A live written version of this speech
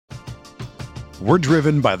We're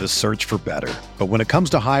driven by the search for better. But when it comes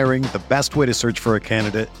to hiring, the best way to search for a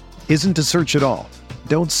candidate isn't to search at all.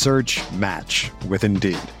 Don't search, match with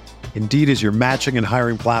Indeed. Indeed is your matching and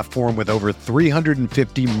hiring platform with over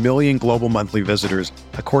 350 million global monthly visitors,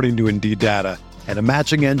 according to Indeed data, and a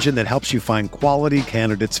matching engine that helps you find quality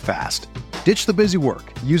candidates fast. Ditch the busy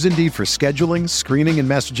work. Use Indeed for scheduling, screening, and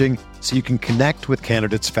messaging so you can connect with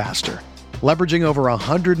candidates faster. Leveraging over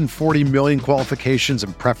 140 million qualifications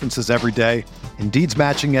and preferences every day, Indeed's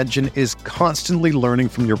matching engine is constantly learning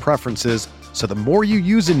from your preferences, so the more you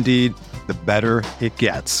use Indeed, the better it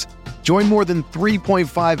gets. Join more than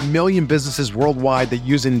 3.5 million businesses worldwide that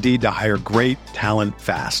use Indeed to hire great talent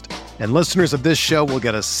fast. And listeners of this show will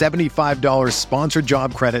get a $75 sponsored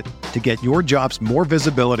job credit to get your jobs more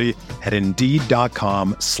visibility at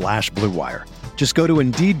Indeed.com/Blue Wire. Just go to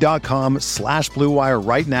Indeed.com/Blue Wire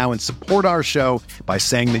right now and support our show by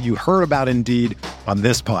saying that you heard about Indeed on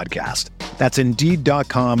this podcast. That's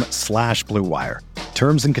Indeed.com/Blue Wire.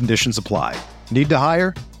 Terms and conditions apply. Need to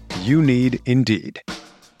hire? You need Indeed.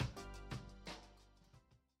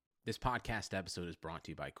 This podcast episode is brought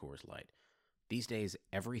to you by Coors Light. These days,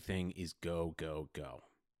 everything is go, go, go.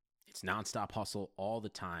 It's nonstop hustle all the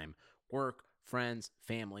time. Work, friends,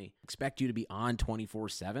 family, expect you to be on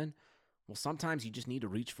 24/7. Well, sometimes you just need to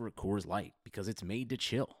reach for a Coors Light because it's made to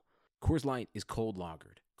chill. Coors Light is cold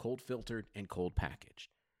lagered, cold filtered, and cold packaged.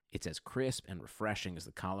 It's as crisp and refreshing as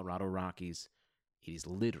the Colorado Rockies. It is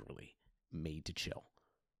literally made to chill.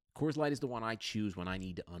 Coors Light is the one I choose when I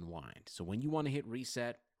need to unwind. So when you want to hit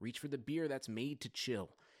reset, reach for the beer that's made to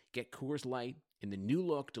chill. Get Coors Light in the new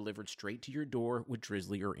look delivered straight to your door with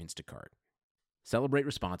Drizzly or Instacart. Celebrate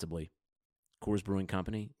responsibly. Coors Brewing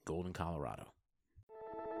Company, Golden, Colorado.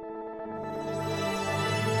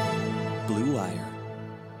 Blue Wire.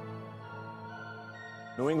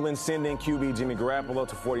 New England sending QB Jimmy Garoppolo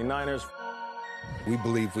to 49ers. We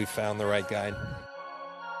believe we found the right guy.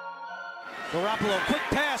 Garoppolo, quick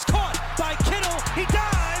pass, caught by Kittle. He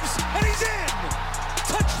dives, and he's in.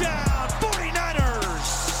 Touchdown,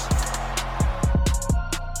 49ers.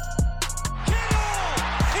 Kittle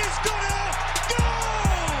is gonna go.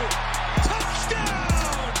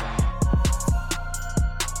 Touchdown.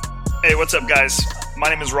 Hey, what's up, guys? My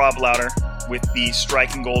name is Rob Louder with the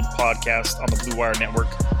Striking Gold podcast on the Blue Wire Network.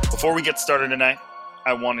 Before we get started tonight,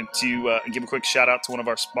 I wanted to give a quick shout out to one of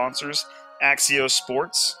our sponsors, Axios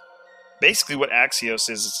Sports. Basically what Axios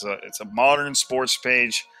is, it's a modern sports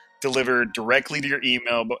page delivered directly to your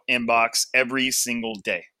email inbox every single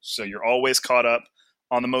day. So you're always caught up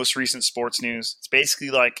on the most recent sports news. It's basically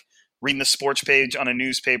like reading the sports page on a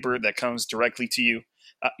newspaper that comes directly to you.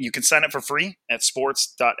 You can sign up for free at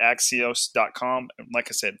sports.axios.com. Like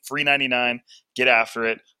I said, free 99. Get after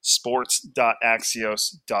it.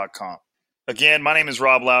 sports.axios.com. Again, my name is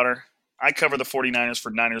Rob Louder. I cover the 49ers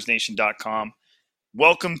for NinersNation.com.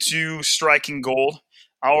 Welcome to Striking Gold,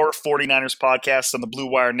 our 49ers podcast on the Blue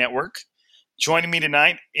Wire Network. Joining me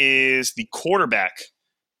tonight is the quarterback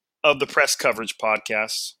of the Press Coverage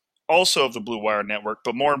podcast, also of the Blue Wire Network,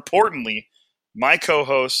 but more importantly, my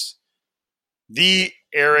co-host, the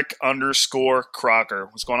Eric_Crocker.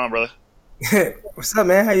 What's going on, brother? What's up,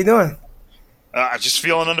 man? How you doing? Just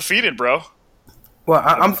feeling undefeated, bro. Well,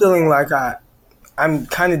 I'm feeling like I'm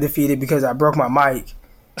kind of defeated because I broke my mic.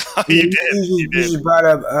 You did. You just brought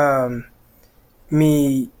up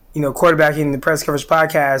me, quarterbacking the Press Coverage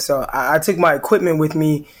podcast. So I took my equipment with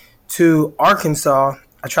me to Arkansas.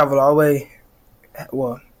 I traveled all the way,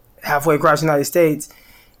 halfway across the United States,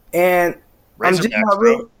 and I'm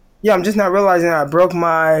just not realizing I broke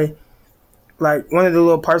my one of the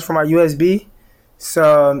little parts for my USB.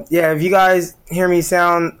 So yeah, if you guys hear me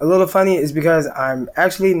sound a little funny, it's because I'm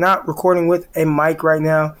actually not recording with a mic right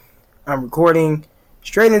now. I'm recording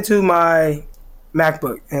straight into my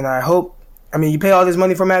MacBook, and you pay all this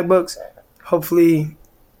money for MacBooks. Hopefully,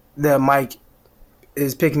 the mic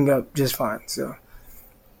is picking up just fine. So,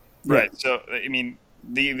 yeah. Right. So,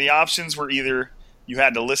 the options were either you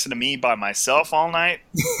had to listen to me by myself all night,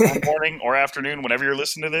 or morning or afternoon, whenever you're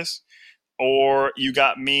listening to this, or you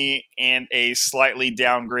got me and a slightly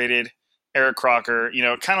downgraded Eric Crocker,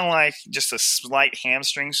 kind of like just a slight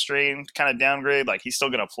hamstring strain kind of downgrade. Like he's still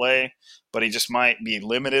going to play, but he just might be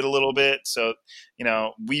limited a little bit. So,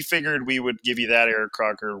 we figured we would give you that Eric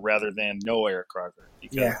Crocker rather than no Eric Crocker.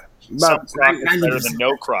 Because some Croc is better than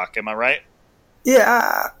no Croc. Am I right?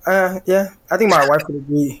 Yeah. Yeah. I think my wife would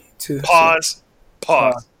agree too. Pause.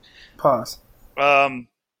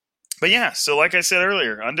 But yeah, so like I said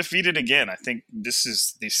earlier, undefeated again. I think this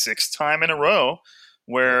is the 6th time in a row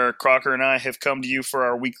where Crocker and I have come to you for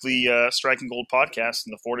our weekly Striking Gold podcast,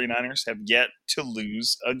 and the 49ers have yet to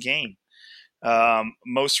lose a game.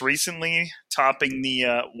 Most recently topping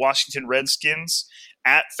the Washington Redskins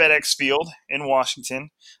at FedEx Field in Washington,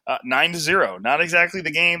 9-0. Not exactly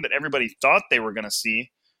the game that everybody thought they were going to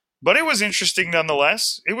see, but it was interesting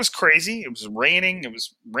nonetheless. It was crazy. It was raining. It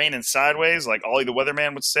was raining sideways, like Ollie the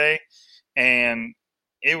weatherman would say, and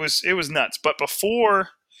it was nuts. But before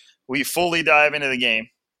we fully dive into the game,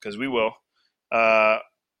 because we will,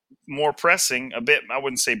 more pressing, a bit, I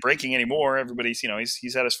wouldn't say breaking anymore. Everybody's,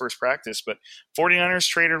 he's had his first practice, but 49ers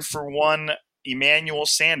traded for one Emmanuel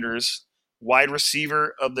Sanders, wide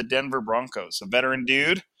receiver of the Denver Broncos, a veteran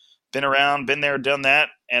dude, been around, been there, done that,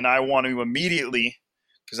 and I want to immediately,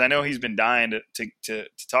 because I know he's been dying to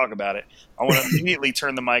talk about it, I want to immediately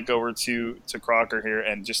turn the mic over to Crocker here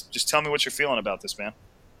and just tell me what you're feeling about this, man.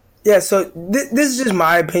 Yeah, so this is just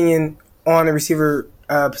my opinion on the receiver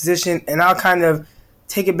position, and I'll kind of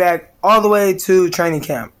take it back all the way to training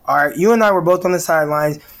camp. All right, you and I were both on the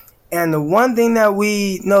sidelines, and the one thing that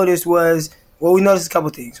we noticed was, we noticed a couple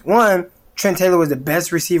things. One, Trent Taylor was the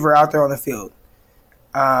best receiver out there on the field.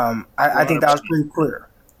 I think that was pretty clear,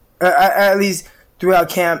 at least throughout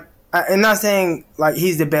camp. I'm not saying like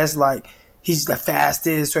he's the best, like he's the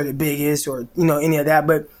fastest or the biggest or any of that,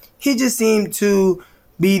 but he just seemed to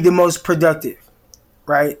be the most productive,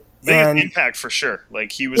 right? And impact for sure.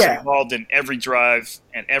 Like he was involved in every drive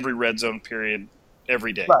and every red zone period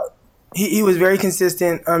every day. Right. He was very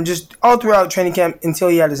consistent just all throughout training camp until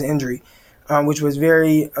he had his injury, which was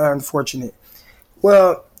very unfortunate.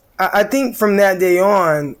 Well, I think from that day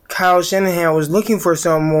on, Kyle Shanahan was looking for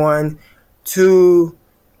someone to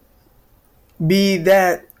be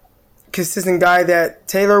that consistent guy that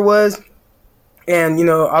Taylor was. And,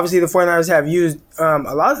 obviously the 49ers have used a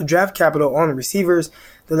lot of draft capital on the receivers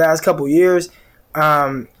the last couple years.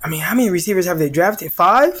 How many receivers have they drafted?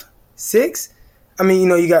 5? 6?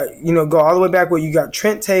 You got, go all the way back where you got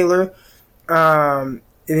Trent Taylor, and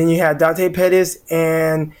then you had Dante Pettis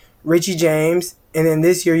and Richie James, and then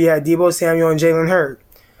this year you had Deebo Samuel and Jalen Hurd.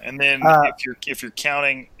 And then if you're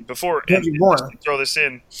counting before, throw this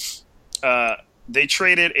in, they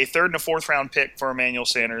traded a 3rd and a 4th round pick for Emmanuel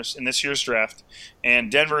Sanders in this year's draft,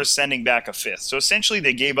 and Denver is sending back a 5th. So essentially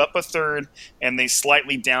they gave up a 3rd and they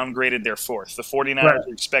slightly downgraded their 4th. The 49ers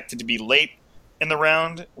are expected to be late in the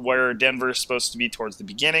round where Denver is supposed to be towards the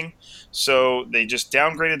beginning. So they just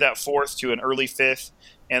downgraded that 4th to an early 5th,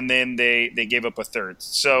 and then they gave up a 3rd.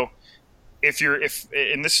 So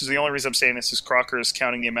and this is the only reason I'm saying this is Crocker is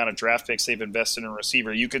counting the amount of draft picks they've invested in a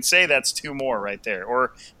receiver. You could say that's 2 more right there,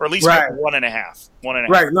 or at least maybe 1.5. 1.5.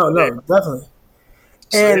 Right? No, definitely.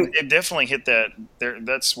 So and it definitely hit that.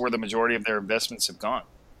 That's where the majority of their investments have gone.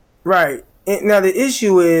 Right. And now the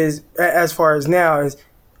issue is, as far as now, is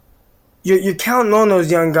you're counting on those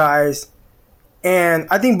young guys. And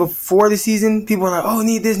I think before the season, people were like, "Oh,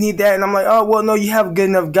 need this, need that," and I'm like, "Oh, well, no, you have good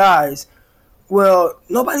enough guys." Well,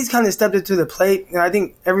 nobody's kind of stepped up to the plate, and I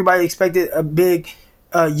think everybody expected a big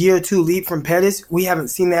year 2 leap from Pettis. We haven't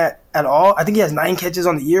seen that at all. I think he has 9 catches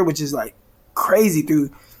on the year, which is like crazy.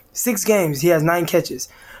 Through 6 games, he has 9 catches.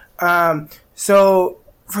 So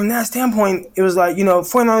from that standpoint, it was like,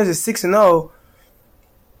 49ers is 6-0.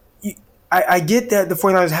 I get that the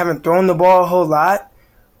 49ers haven't thrown the ball a whole lot,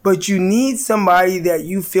 but you need somebody that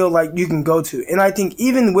you feel like you can go to. And I think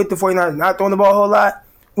even with the 49ers not throwing the ball a whole lot,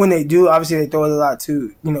 when they do, obviously they throw it a lot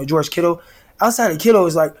to, George Kittle. Outside of Kittle,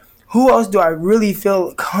 it's like, who else do I really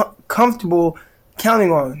feel comfortable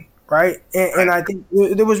counting on, right? And I think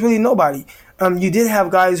there was really nobody. You did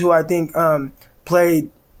have guys who I think played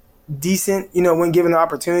decent, when given the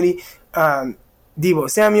opportunity. Deebo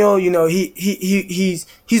Samuel,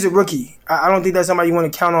 he's a rookie. I don't think that's somebody you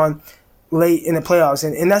want to count on late in the playoffs.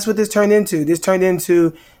 And that's what this turned into. This turned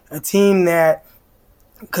into a team that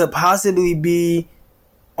could possibly be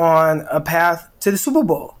on a path to the Super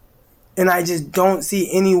Bowl. And I just don't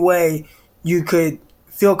see any way you could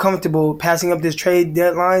feel comfortable passing up this trade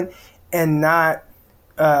deadline and not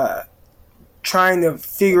trying to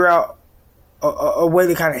figure out a way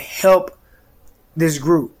to kind of help this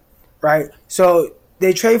group, right? So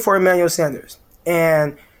they trade for Emmanuel Sanders,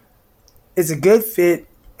 and it's a good fit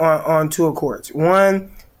on 2 accords.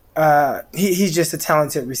 One, he's just a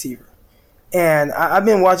talented receiver. And I've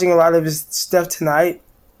been watching a lot of his stuff tonight.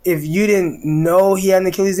 If you didn't know he had an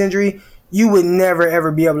Achilles injury, you would never,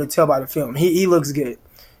 ever be able to tell by the film. He looks good,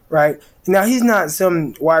 right? Now, he's not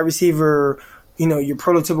some wide receiver, your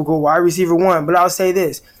prototypical wide receiver 1. But I'll say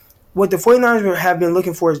this. What the 49ers have been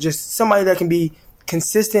looking for is just somebody that can be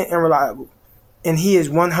consistent and reliable. And he is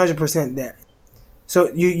 100% that.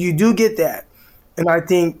 So you do get that. And I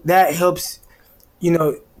think that helps,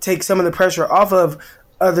 take some of the pressure off of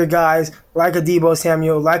other guys like a Deebo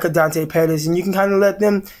Samuel, like a Dante Pettis, and you can kind of let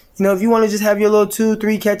them, if you want to just have your little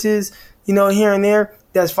 2-3 catches, here and there,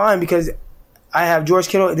 that's fine because I have George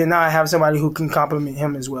Kittle, and then now I have somebody who can complement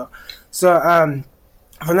him as well. So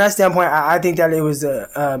from that standpoint, I think that it was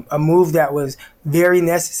a move that was very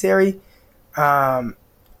necessary.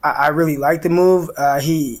 I really like the move.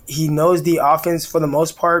 He knows the offense for the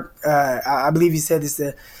most part. I believe he said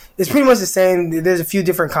it's pretty much the same. There's a few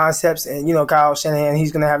different concepts, and Kyle Shanahan,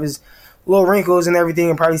 he's gonna have his little wrinkles and everything,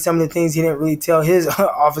 and probably some of the things he didn't really tell his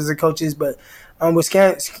offensive coaches. But with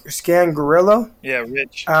Scan Guerrero,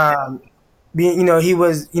 Rich, he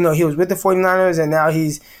was with the 49ers, and now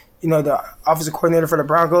he's the offensive coordinator for the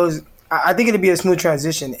Broncos. I think it'll be a smooth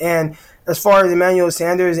transition. And as far as Emmanuel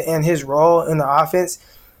Sanders and his role in the offense,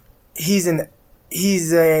 he's an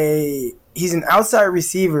outside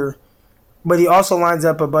receiver, but he also lines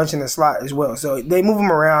up a bunch in the slot as well. So they move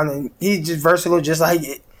him around, and he's just versatile, just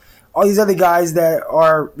like all these other guys that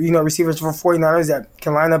are receivers for 49ers that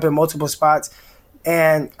can line up in multiple spots.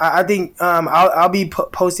 And I think I'll be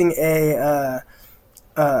posting a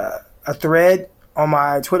thread on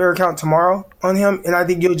my Twitter account tomorrow on him, and I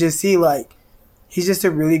think you'll just see he's just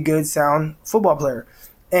a really good, sound football player.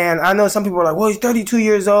 And I know some people are like, well, he's 32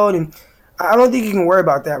 years old, and I don't think you can worry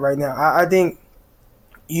about that right now. I think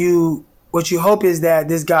what you hope is that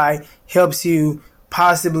this guy helps you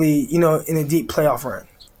possibly, in a deep playoff run.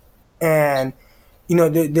 And,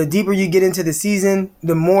 the deeper you get into the season,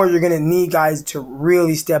 the more you're going to need guys to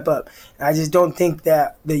really step up. And I just don't think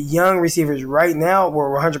that the young receivers right now were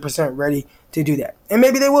 100% ready to do that. And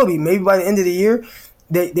maybe they will be. Maybe by the end of the year,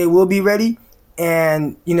 they will be ready.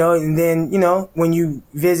 And, and then, when you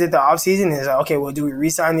visit the offseason, it's like, okay, well, do we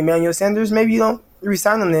re-sign Emmanuel Sanders? Maybe you don't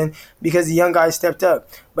re-sign him then because the young guy stepped up.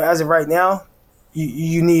 But as of right now,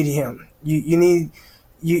 you need him. You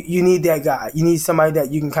need that guy. You need somebody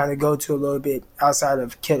that you can kind of go to a little bit outside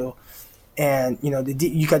of Kittle. And,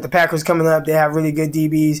 you got the Packers coming up. They have really good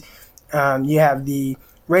DBs. You have the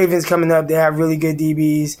Ravens coming up. They have really good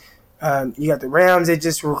DBs. You got the Rams that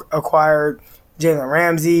just acquired Jalen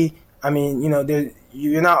Ramsey. I mean,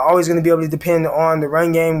 you're not always going to be able to depend on the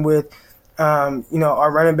run game with,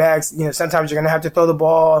 our running backs. Sometimes you're going to have to throw the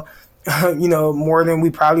ball, more than we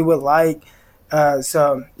probably would like.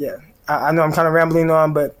 So, yeah, I know I'm kind of rambling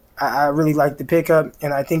on, but I really like the pickup,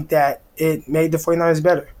 and I think that it made the 49ers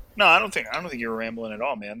better. No, I don't think you're rambling at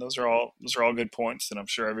all, man. Those are all good points that I'm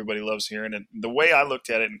sure everybody loves hearing. And the way I looked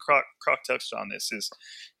at it, and Croc touched on this,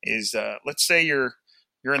 is let's say you're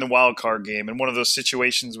in the wild card game in one of those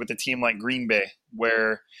situations with a team like Green Bay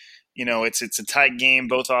where it's a tight game,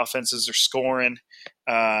 both offenses are scoring.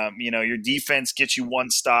 Your defense gets you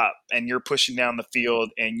one stop, and you're pushing down the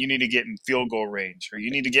field, and you need to get in field goal range, or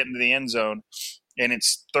you need to get into the end zone, and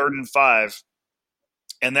it's 3rd and 5,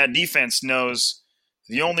 and that defense knows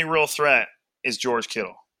the only real threat is George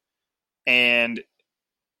Kittle. And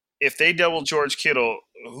if they double George Kittle,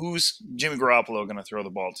 who's Jimmy Garoppolo going to throw the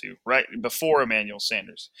ball to, right, before Emmanuel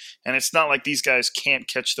Sanders? And it's not like these guys can't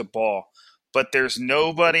catch the ball, but there was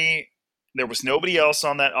nobody else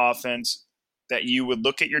on that offense that you would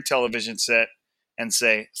look at your television set and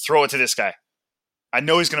say, throw it to this guy. I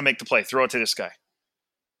know he's going to make the play. Throw it to this guy.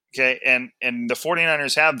 Okay, and the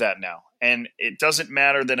 49ers have that now. And it doesn't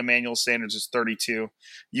matter that Emmanuel Sanders is 32.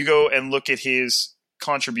 You go and look at his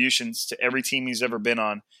contributions to every team he's ever been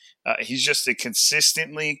on. He's just a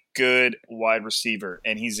consistently good wide receiver,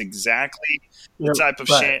 and he's exactly the type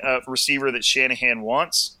of receiver that Shanahan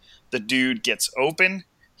wants. The dude gets open.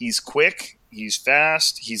 He's quick. He's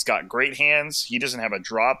fast. He's got great hands. He doesn't have a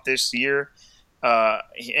drop this year.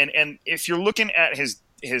 And if you're looking at his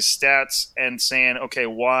stats and saying, okay,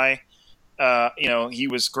 why? He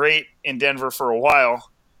was great in Denver for a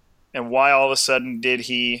while, and why all of a sudden did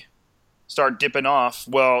he start dipping off?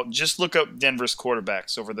 Well, just look up Denver's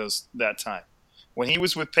quarterbacks over that time. When he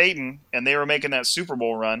was with Peyton and they were making that Super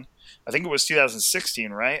Bowl run, I think it was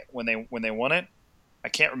 2016, right? When they won it, I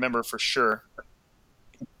can't remember for sure.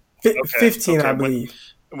 15, I believe.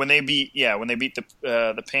 When they beat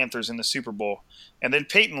the Panthers in the Super Bowl, and then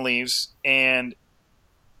Peyton leaves, and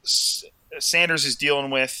Sanders is dealing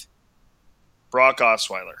with Brock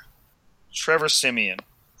Osweiler, Trevor Siemian,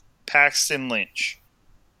 Paxton Lynch,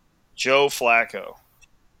 Joe Flacco.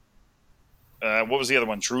 What was the other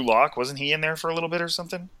one? Drew Lock? Wasn't he in there for a little bit or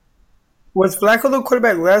something? Was Flacco the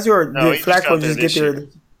quarterback last year, or did Flacco just get there?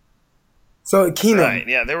 So Keenum. Right,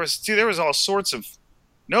 yeah. There was all sorts of.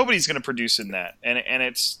 Nobody's going to produce in that, and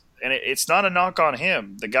it's not a knock on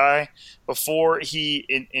him. The guy, before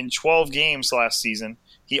in 12 games last season,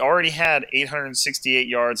 he already had 868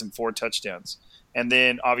 yards and 4 touchdowns. And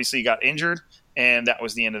then obviously he got injured. and that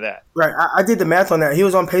was the end of that. Right. I did the math on that. He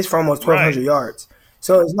was on pace for almost 1,200 yards.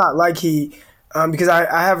 So it's not like he because I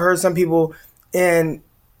have heard some people, and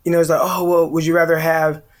it's like, oh, well, would you rather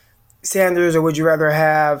have Sanders or would you rather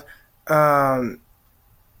have Mohamed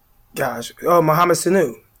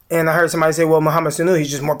Sanu? And I heard somebody say, well, Mohamed Sanu, he's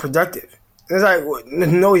just more productive. And it's like, well,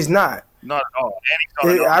 no, he's not. Not at all.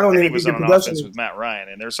 And I don't even he was think on the an production offense with Matt Ryan,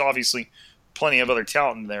 and there's obviously plenty of other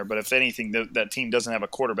talent in there. But if anything, that team doesn't have a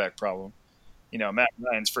quarterback problem. Matt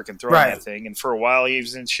Ryan's freaking throwing that thing, and for a while he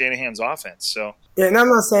was in Shanahan's offense. So yeah, and I'm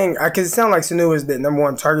not saying because it sounds like Sanu is the number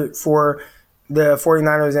one target for the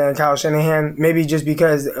 49ers and Kyle Shanahan, maybe just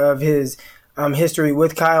because of his history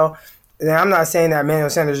with Kyle. And I'm not saying that Emmanuel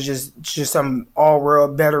Sanders is just some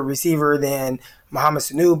all-world better receiver than Mohamed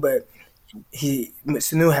Sanu, but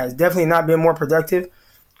Sanu has definitely not been more productive.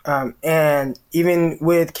 And even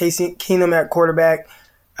with Casey Keenum at quarterback,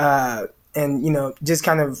 and just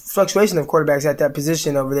kind of fluctuation of quarterbacks at that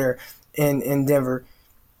position over there in Denver,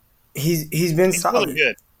 he's been solid. Really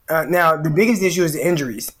good. Now the biggest issue is the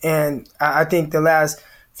injuries, and I think the last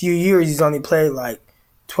few years he's only played like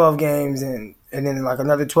 12 games and then like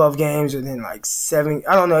another 12 games, or then like 7.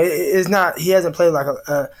 I don't know. It's not. He hasn't played like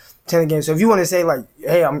a 10 games. So if you want to say like,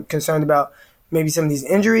 hey, I'm concerned about maybe some of these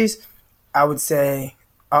injuries, I would say,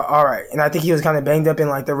 all right. And I think he was kind of banged up in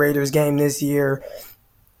like the Raiders game this year.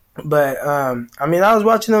 But I was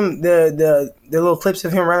watching the little clips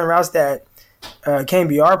of him running routes that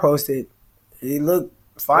KBR posted. He looked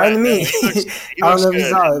fine to me. He I looks don't know if you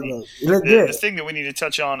saw it. He looked good. The thing that we need to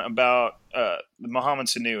touch on about Mohamed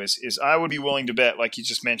Sanu is I would be willing to bet, like you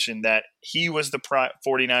just mentioned, that he was the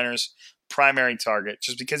 49ers' primary target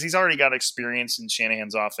just because he's already got experience in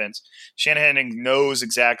Shanahan's offense. Shanahan knows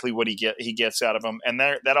exactly what he gets out of him, and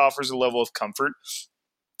that offers a level of comfort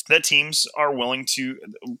that teams are willing to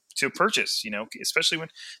purchase, especially when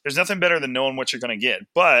there's nothing better than knowing what you're going to get.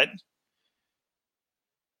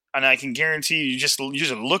 And I can guarantee you just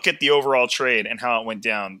look at the overall trade and how it went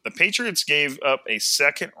down. The Patriots gave up a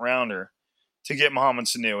second rounder to get Mohamed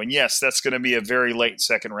Sanu. And yes, that's going to be a very late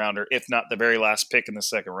second rounder, if not the very last pick in the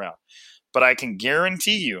second round. But I can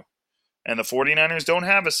guarantee you, and the 49ers don't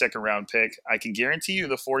have a second round pick, I can guarantee you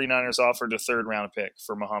the 49ers offered a third round pick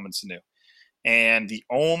for Mohamed Sanu. And the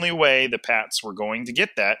only way the Pats were going to get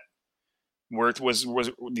that, was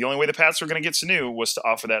the only way the Pats were going to get Sanu was to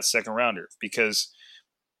offer that second rounder. Because,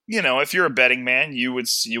 if you're a betting man, you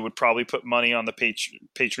would probably put money on the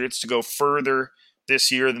Patriots to go further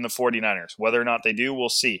this year than the 49ers. Whether or not they do, we'll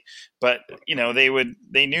see. But,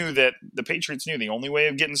 the Patriots knew the only way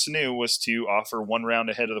of getting Sanu was to offer one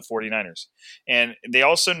round ahead of the 49ers. And they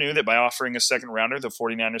also knew that by offering a second rounder, the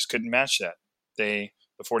 49ers couldn't match that. The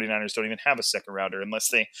 49ers don't even have a second rounder unless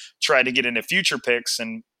they try to get into future picks,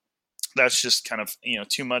 and that's just kind of,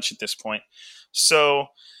 too much at this point. So,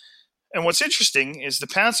 and what's interesting is the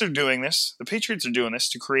Pats are doing this, the Patriots are doing this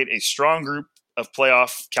to create a strong group of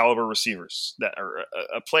playoff caliber receivers, that are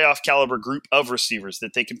a playoff caliber group of receivers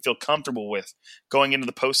that they can feel comfortable with going into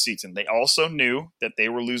the postseason. They also knew that they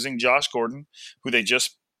were losing Josh Gordon, who they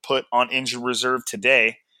just put on injured reserve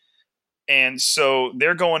today. And so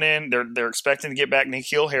they're going in, they're expecting to get back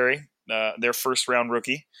N'Keal Harry, their first round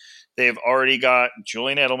rookie. They've already got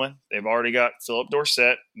Julian Edelman. They've already got Philip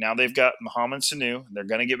Dorsett. Now they've got Mohamed Sanu. They're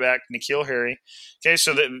going to get back N'Keal Harry. Okay,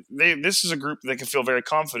 so this is a group that can feel very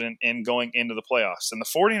confident in going into the playoffs. And the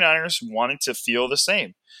 49ers wanted to feel the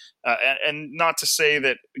same. And not to say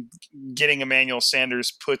that getting Emmanuel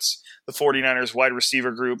Sanders puts the 49ers wide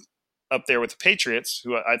receiver group up there with the Patriots,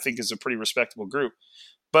 who I think is a pretty respectable group.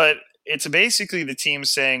 But it's basically the team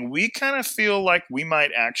saying, we kind of feel like we might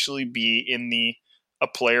actually be in a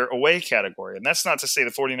player away category. And that's not to say the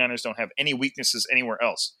 49ers don't have any weaknesses anywhere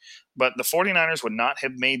else. But the 49ers would not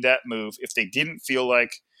have made that move if they didn't feel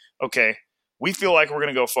like, okay, we feel like we're going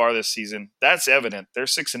to go far this season. That's evident. They're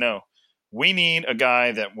 6-0. We need a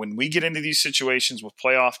guy that when we get into these situations with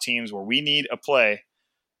playoff teams where we need a play,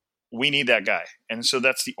 we need that guy. And so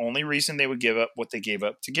that's the only reason they would give up what they gave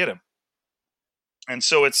up to get him. And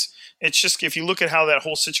so it's just, if you look at how that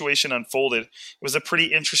whole situation unfolded, it was a pretty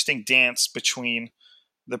interesting dance between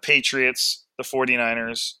the Patriots, the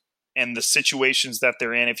 49ers, and the situations that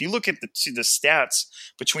they're in. If you look at the stats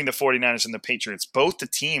between the 49ers and the Patriots, both the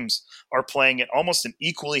teams are playing at almost an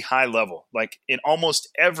equally high level. Like in almost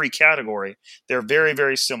every category, they're very,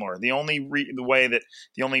 very similar. The only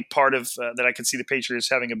part of that I could see the Patriots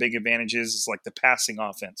having a big advantage is like the passing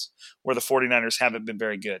offense, where the 49ers haven't been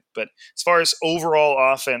very good. But as far as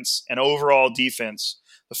overall offense and overall defense,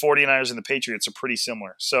 the 49ers and the Patriots are pretty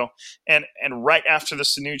similar. So, and right after the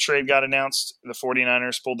Sanu trade got announced, the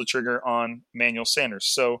 49ers pulled the trigger on Emmanuel Sanders.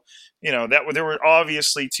 So, there were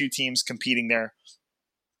obviously two teams competing there.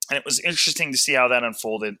 And it was interesting to see how that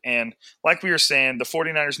unfolded. And like we were saying, the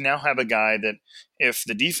 49ers now have a guy that if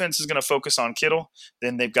the defense is going to focus on Kittle,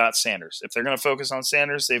 then they've got Sanders. If they're going to focus on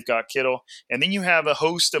Sanders, they've got Kittle. And then you have a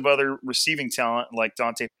host of other receiving talent like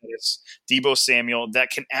Dante Pettis, Deebo Samuel, that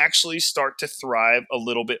can actually start to thrive a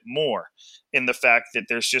little bit more in the fact that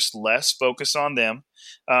there's just less focus on them.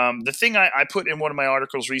 The thing I put in one of my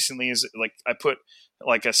articles recently is I put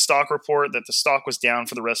a stock report that the stock was down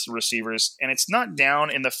for the rest of the receivers. And it's not down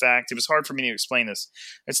in the fact, it was hard for me to explain this.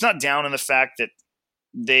 It's not down in the fact that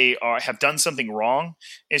they have done something wrong.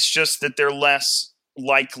 It's just that they're less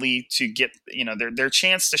likely to get, their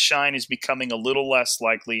chance to shine is becoming a little less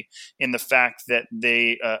likely in the fact that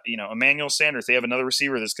they, Emmanuel Sanders, they have another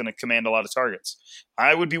receiver that's going to command a lot of targets.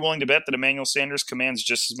 I would be willing to bet that Emmanuel Sanders commands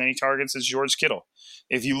just as many targets as George Kittle.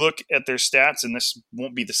 If you look at their stats, and this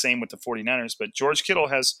won't be the same with the 49ers, but George Kittle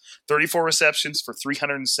has 34 receptions for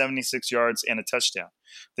 376 yards and a touchdown.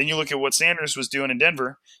 Then you look at what Sanders was doing in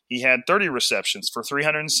Denver. He had 30 receptions for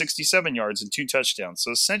 367 yards and 2 touchdowns.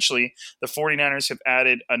 So essentially, the 49ers have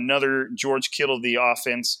added another George Kittle to the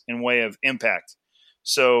offense in way of impact.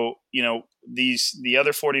 So, the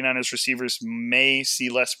other 49ers receivers may see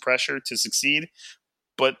less pressure to succeed,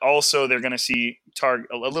 but also they're going to see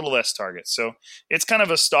a little less targets. So it's kind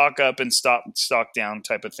of a stock up and stock down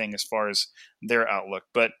type of thing as far as their outlook.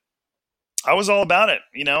 But I was all about it.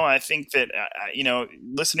 I think that,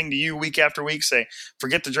 listening to you week after week say,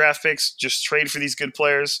 forget the draft picks, just trade for these good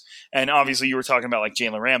players. And obviously you were talking about like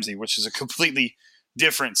Jalen Ramsey, which is a completely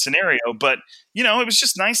different scenario. But, it was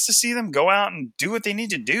just nice to see them go out and do what they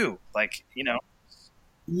need to do.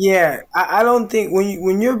 Yeah, I don't think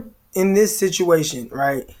when you're in this situation,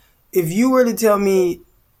 right, if you were to tell me,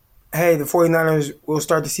 hey, the 49ers will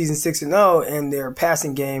start the season 6-0 and their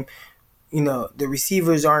passing game, the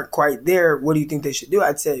receivers aren't quite there, what do you think they should do?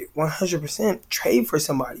 I'd say 100% trade for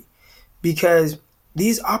somebody, because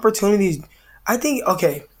these opportunities, I think,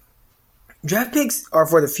 okay, draft picks are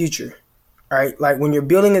for the future, right? Like when you're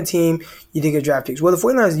building a team, you think of draft picks. Well, the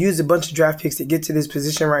 49ers used a bunch of draft picks to get to this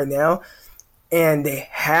position right now, and they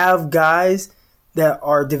have guys that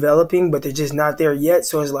are developing, but they're just not there yet.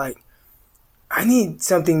 So it's like, I need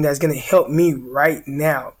something that's going to help me right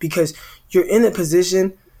now, because you're in a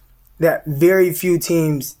position that very few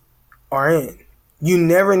teams are in. You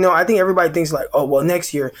never know. I think everybody thinks like, oh, well,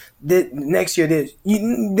 next year. There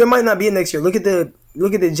might not be a next year. Look at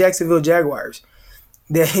the Jacksonville Jaguars.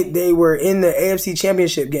 They were in the AFC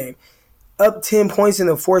Championship game, up 10 points in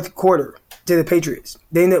the fourth quarter to the Patriots.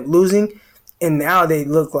 They ended up losing, and now they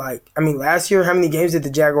look like, last year, how many games did the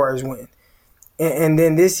Jaguars win? And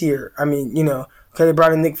then this year, because they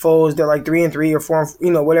brought in Nick Foles, they're like 3-3 or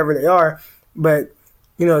 4, whatever they are. But,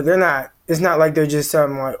 they're not, it's not like they're just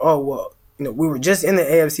something like, oh, well, we were just in the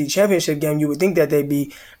AFC Championship game. You would think that they'd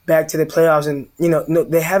be back to the playoffs, and, no,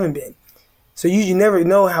 they haven't been. So you never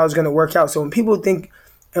know how it's going to work out. So when people think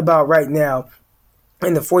about right now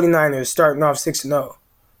and the 49ers starting off 6-0,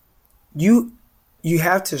 you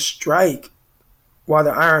have to strike while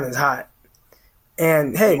the iron is hot.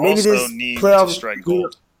 And, hey, you maybe also this need playoff to strike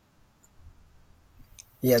gold.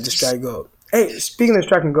 Yeah, to strike gold. Hey, speaking of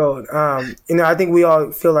striking gold, I think we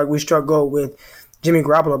all feel like we struck gold with Jimmy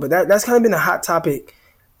Garoppolo, but that's kind of been a hot topic.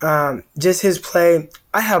 Just his play.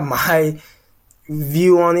 I have my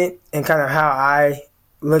view on it and kind of how I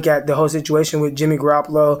look at the whole situation with Jimmy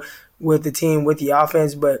Garoppolo, with the team, with the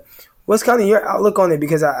offense. But what's kind of your outlook on it?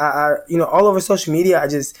 Because I all over social media,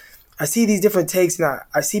 I see these different takes, and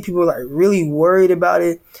I see people like really worried about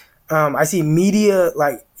it. I see media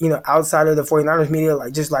outside of the 49ers media,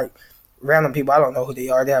 just random people. I don't know who they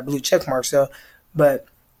are. They have blue check marks, but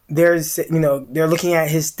there's, they're looking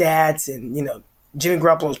at his stats, and, Jimmy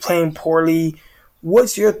Garoppolo's playing poorly.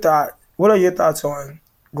 What's your thought? What are your thoughts on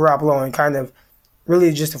Garoppolo and kind of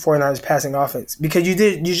really just the 49ers passing offense? Because you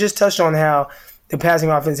just touched on how the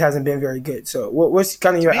passing offense hasn't been very good. So what's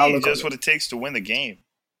kind of your outlook? Just what it takes to win the game.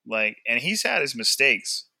 And he's had his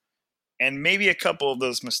mistakes, and maybe a couple of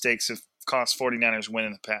those mistakes have cost 49ers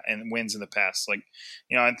wins in the past.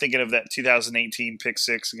 I'm thinking of that 2018 pick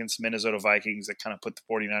 6 against the Minnesota Vikings that kind of put the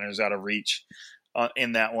 49ers out of reach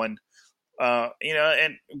in that one. But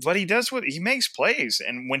he makes plays,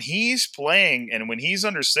 and when he's playing and when he's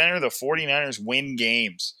under center, the 49ers win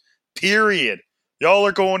games. Period. Y'all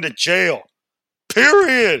are going to jail.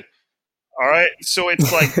 Period. All right. So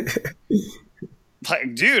it's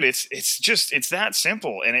dude, it's that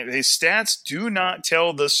simple, and his stats do not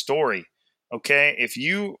tell the story. Okay, if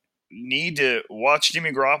you need to watch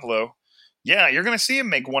Jimmy Garoppolo, yeah, you're going to see him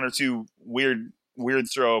make one or two weird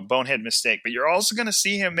throw, bonehead mistake, but you're also going to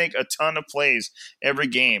see him make a ton of plays every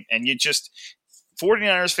game. And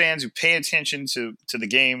 49ers fans who pay attention to the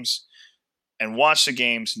games and watch the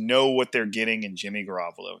games know what they're getting in Jimmy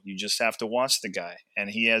Garoppolo. You just have to watch the guy,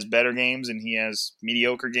 and he has better games and he has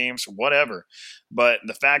mediocre games, whatever. But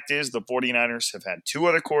the fact is, the 49ers have two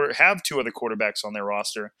other quarterbacks on their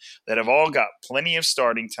roster that have all got plenty of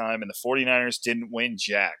starting time, and the 49ers didn't win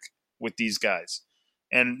jack with these guys.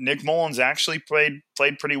 And Nick Mullins actually played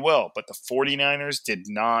pretty well, but the 49ers did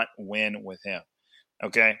not win with him.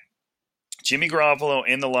 Okay? Jimmy Garoppolo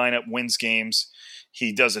in the lineup wins games.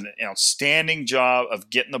 He does an outstanding job of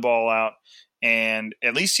getting the ball out, and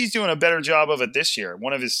at least he's doing a better job of it this year.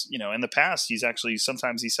 One of his, in the past,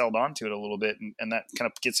 sometimes he's held on to it a little bit, and that kind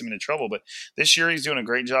of gets him into trouble. But this year, he's doing a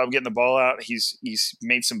great job getting the ball out. He's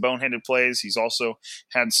made some boneheaded plays. He's also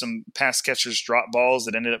had some pass catchers drop balls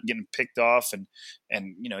that ended up getting picked off,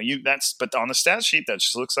 but on the stat sheet, that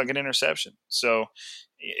just looks like an interception. So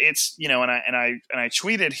it's, and I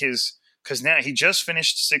tweeted his, because now he just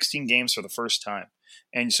finished 16 games for the first time.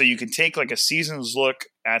 And so you can take like a season's look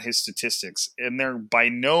at his statistics, and they're by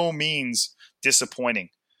no means disappointing.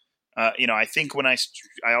 I think when I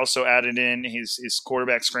also added in his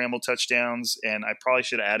quarterback scramble touchdowns, and I probably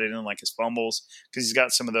should have added in like his fumbles because he's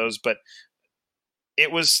got some of those. But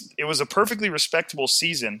it was a perfectly respectable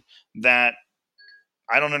season that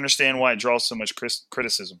I don't understand why it draws so much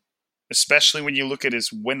criticism, especially when you look at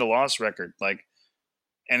his win-to-loss record.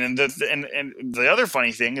 And the other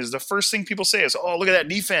funny thing is the first thing people say is, oh, look at that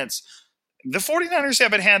defense. The 49ers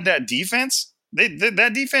haven't had that defense.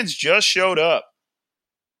 That defense just showed up.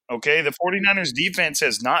 Okay, the 49ers defense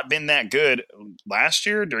has not been that good last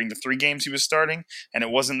year during the 3 games he was starting, and it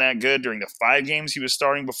wasn't that good during the 5 games he was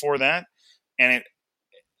starting before that. And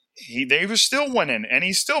they were still winning, and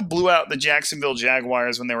he still blew out the Jacksonville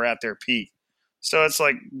Jaguars when they were at their peak. So it's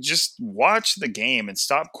like, just watch the game and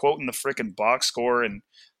stop quoting the freaking box score. And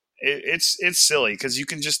it's silly because you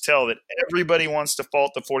can just tell that everybody wants to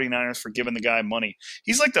fault the 49ers for giving the guy money.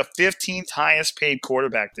 He's like the 15th highest paid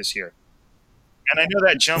quarterback this year. And I know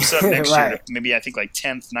that jumps up next right. year to maybe I think like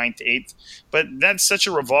 10th, 9th, 8th. But that's such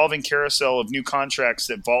a revolving carousel of new contracts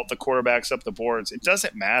that vault the quarterbacks up the boards. It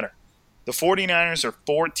doesn't matter. The 49ers are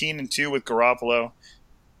 14-2 with Garoppolo.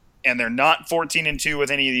 And they're not 14-2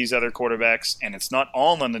 with any of these other quarterbacks, and it's not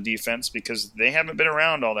all on the defense because they haven't been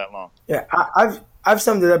around all that long. Yeah, I've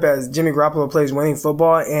summed it up as Jimmy Garoppolo plays winning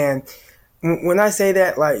football, and when I say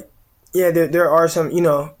that, there are some,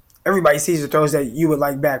 everybody sees the throws that you would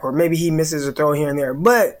like back, or maybe he misses a throw here and there,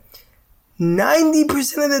 but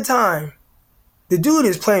 90% of the time, the dude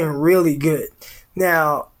is playing really good.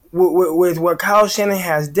 Now, with what Kyle Shanahan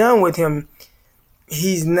has done with him,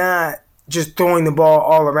 he's not just throwing the ball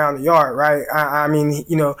all around the yard, right? I mean,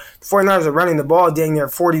 the 49ers are running the ball dang near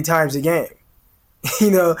 40 times a game.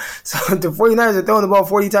 So the 49ers are throwing the ball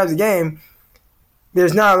 40 times a game.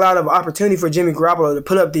 There's not a lot of opportunity for Jimmy Garoppolo to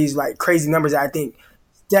put up these crazy numbers that I think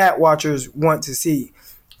stat watchers want to see.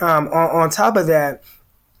 On top of that,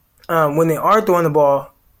 when they are throwing the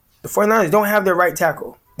ball, the 49ers don't have their right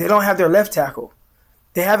tackle. They don't have their left tackle.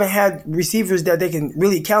 They haven't had receivers that they can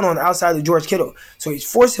really count on outside of George Kittle. So he's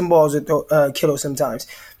forcing balls at Kittle sometimes.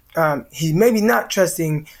 He's maybe not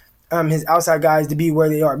trusting his outside guys to be where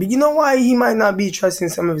they are. But you know why he might not be trusting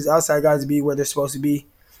some of his outside guys to be where they're supposed to be?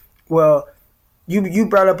 Well, you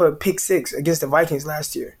brought up a pick 6 against the Vikings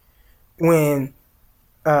last year when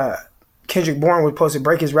Kendrick Bourne was supposed to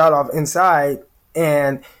break his route off inside,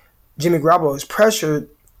 and Jimmy Garoppolo is pressured,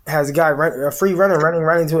 has a guy a free runner running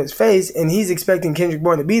right into his face, and he's expecting Kendrick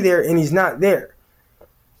Bourne to be there, and he's not there.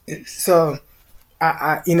 So,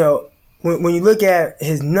 when you look at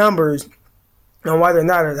his numbers and why they're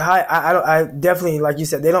not as high, I definitely, like you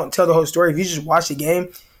said, they don't tell the whole story. If you just watch the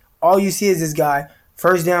game, all you see is this guy,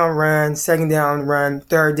 first down run, second down run,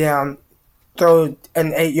 third down, throw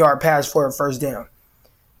an 8-yard pass for a first down.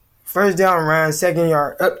 First down run, second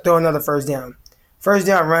yard, throw another first down. First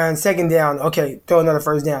down run, second down, okay, throw another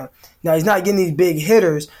first down. Now, he's not getting these big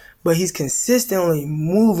hitters, but he's consistently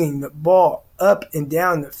moving the ball up and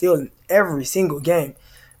down the field in every single game.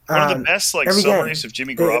 One of the best summaries of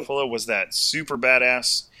Jimmy Garoppolo was that super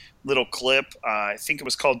badass little clip. I think it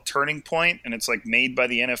was called Turning Point, and it's made by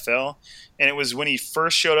the NFL. And it was when he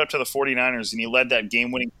first showed up to the 49ers and he led that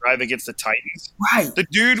game-winning drive against the Titans. Right. The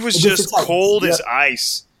dude was just cold as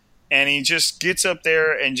ice. and he just gets up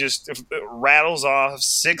there and just rattles off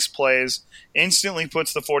 6 plays, instantly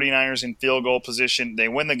puts the 49ers in field goal position. They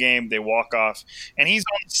win the game. They walk off. And he's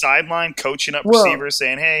on the sideline coaching up receivers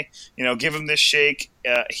saying, hey, give him this shake.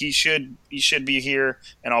 He should be here,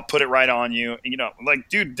 and I'll put it right on you.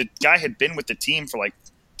 Dude, the guy had been with the team for like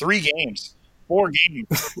 3 games, 4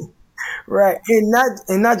 games. Right,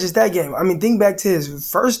 and not just that game. I mean, think back to his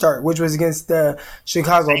first start, which was against the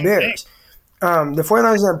Chicago Bears. The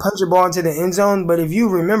 49ers didn't punch the ball into the end zone, but if you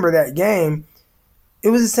remember that game, it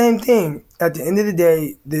was the same thing. At the end of the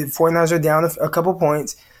day, the 49ers are down a couple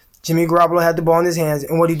points. Jimmy Garoppolo had the ball in his hands,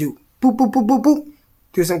 and what did he do? Boop, boop, boop, boop, boop.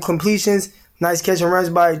 Do some completions, nice catch and runs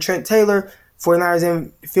by Trent Taylor. 49ers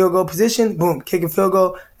in field goal position, boom, kick a field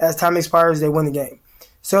goal. As time expires, they win the game.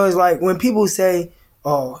 So it's like when people say,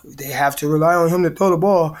 oh, they have to rely on him to throw the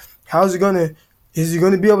ball, is he going to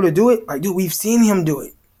be able to do it? Like, dude, we've seen him do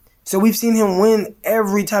it. So we've seen him win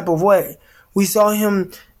every type of way. We saw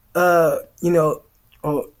him, everything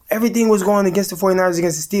was going against the 49ers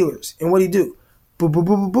against the Steelers. And what did he do? Boop, boop,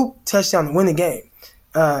 boop, boop, boop, touchdown to win the game.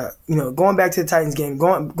 Going back to the Titans game,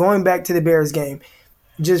 going back to the Bears game.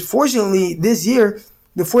 Just fortunately, this year,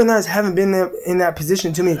 the 49ers haven't been in that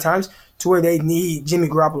position too many times to where they need Jimmy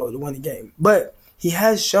Garoppolo to win the game. But he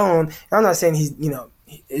has shown, and I'm not saying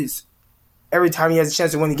is every time he has a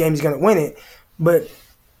chance to win the game, he's going to win it. But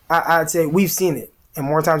I'd say we've seen it. And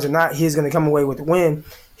more times than not, he's going to come away with the win.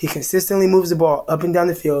 He consistently moves the ball up and down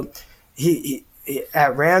the field. He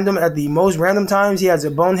at the most random times, he has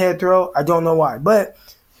a bonehead throw. I don't know why. But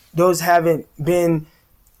those haven't been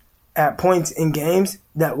at points in games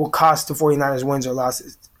that will cost the 49ers wins or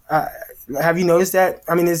losses. Have you noticed that?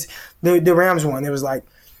 I mean, it's the Rams one. It was like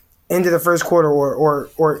into the first quarter or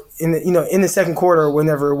in the second quarter or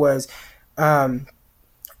whenever it was.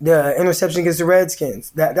 The interception against the Redskins,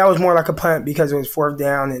 that was more like a punt because it was 4th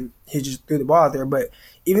down and he just threw the ball out there. But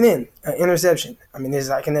even then, an interception. I mean, it's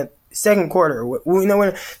like in the second quarter.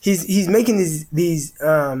 When he's making these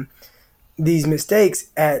mistakes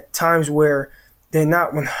at times where they're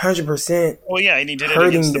not 100%. Well, yeah, and he did it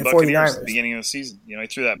against the Buccaneers at the beginning of the season. He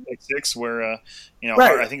threw that pick 6 where, right.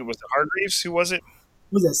 I think it was Hargreaves. Who was it?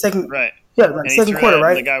 Was that second? Right. Yeah, like second quarter,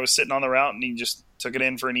 right? The guy was sitting on the route, and he just took it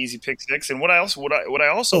in for an easy pick 6. And what I also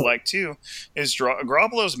like too is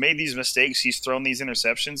Garoppolo's made these mistakes. He's thrown these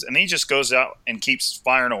interceptions, and he just goes out and keeps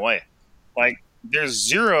firing away. Like there's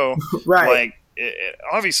zero. Right.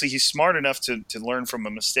 Obviously, he's smart enough to learn from a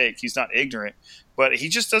mistake. He's not ignorant, but he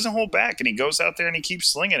just doesn't hold back, and he goes out there and he keeps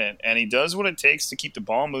slinging it, and he does what it takes to keep the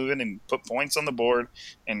ball moving and put points on the board,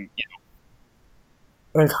 and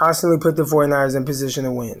and constantly put the 49ers in position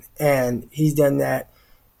to win. And he's done that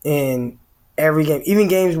in every game. Even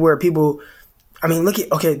games where people – I mean, look at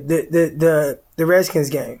 – the Redskins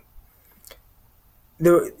game.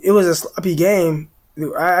 It was a sloppy game.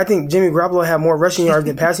 I think Jimmy Garoppolo had more rushing yards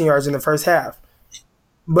than passing yards in the first half.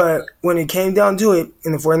 But when it came down to it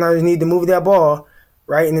and the 49ers needed to move that ball,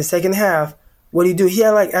 right, in the second half, what did he do? He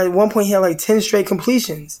had at one point, 10 straight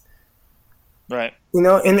completions. Right. And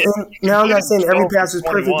now I'm not saying every pass was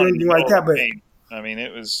perfect or anything like that, but I mean,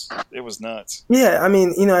 it was nuts. Yeah, I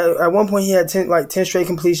mean, at one point he had 10 straight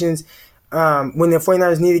completions. When the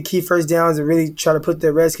 49ers needed key first downs to really try to put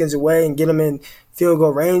the Redskins away and get them in field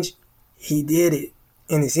goal range, he did it.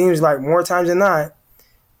 And it seems like more times than not,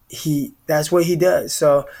 that's what he does.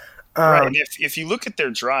 So, right. And if you look at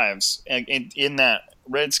their drives in that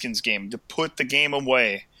Redskins game to put the game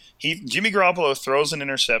away, Jimmy Garoppolo throws an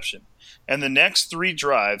interception. And the next 3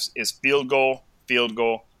 drives is field goal, field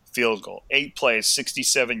goal, field goal. 8 plays,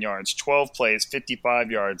 67 yards. 12 plays,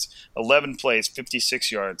 55 yards. 11 plays,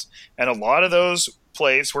 56 yards. And a lot of those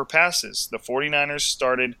plays were passes. The 49ers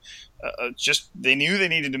started they knew they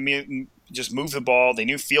needed to just move the ball. They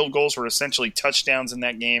knew field goals were essentially touchdowns in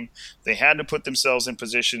that game. They had to put themselves in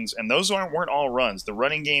positions, and those weren't all runs. The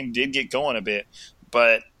running game did get going a bit,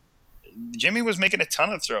 but Jimmy was making a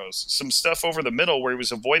ton of throws. Some stuff over the middle where he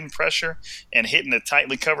was avoiding pressure and hitting a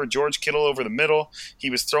tightly covered George Kittle over the middle. He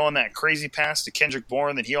was throwing that crazy pass to Kendrick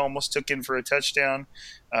Bourne that he almost took in for a touchdown.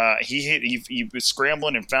 He was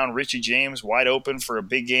scrambling and found Richie James wide open for a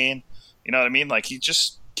big gain. You know what I mean? Like, he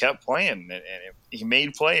just kept playing, and he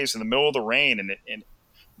made plays in the middle of the rain, and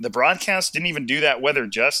the broadcast didn't even do that weather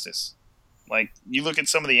justice. Like, you look at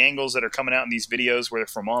some of the angles that are coming out in these videos where they're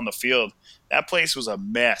from on the field, that place was a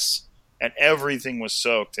mess. And everything was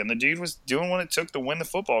soaked. And the dude was doing what it took to win the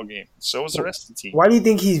football game. So was the rest of the team. Why do you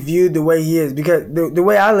think he's viewed the way he is? Because the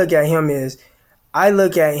way I look at him is, I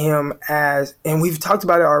look at him as, and we've talked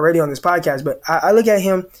about it already on this podcast, but I look at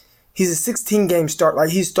him, he's a 16-game start.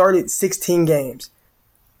 Like, he started 16 games.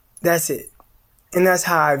 That's it. And that's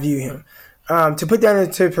how I view him. To put that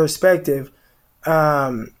into perspective,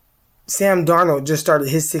 Sam Darnold just started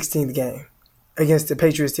his 16th game against the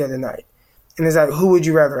Patriots the other night. And it's like, who would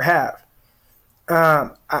you rather have?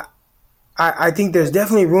 I think there's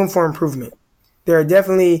definitely room for improvement. There are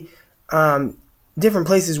definitely different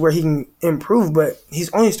places where he can improve, but he's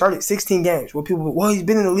only started 16 games. He's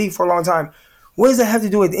been in the league for a long time. What does that have to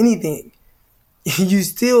do with anything? You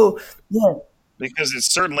still, yeah. Because it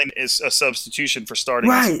certainly is a substitution for starting.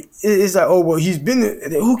 Right. It's like, he's been –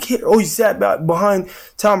 who cares? He sat behind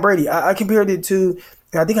Tom Brady. I compared it to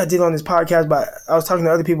 – and I think I did on this podcast, but I was talking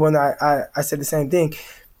to other people and I said the same thing.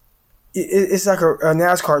 It's like a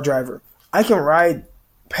NASCAR driver. I can ride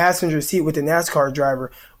passenger seat with the NASCAR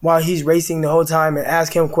driver while he's racing the whole time and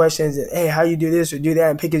ask him questions and, hey, how you do this or do that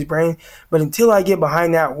and pick his brain. But until I get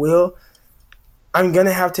behind that wheel, I'm going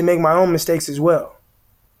to have to make my own mistakes as well.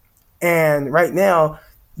 And right now,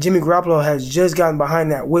 Jimmy Garoppolo has just gotten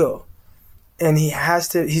behind that wheel. And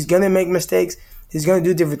he's going to make mistakes. He's going to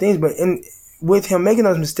do different things. But with him making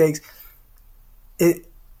those mistakes, can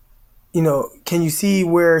you see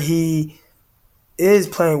where he is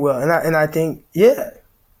playing well? And I think,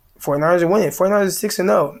 49ers are winning. 49ers are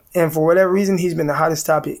 6-0. And for whatever reason, he's been the hottest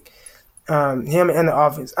topic. Him and the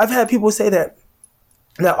offense. I've had people say that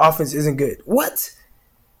offense isn't good. What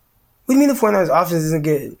do you mean the 49ers offense isn't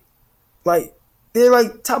good? Like, they're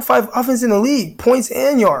like top 5 offense in the league, points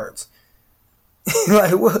and yards. It's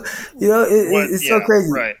so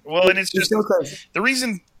crazy. Right. Well, and it's just so crazy. The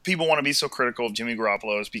reason people want to be so critical of Jimmy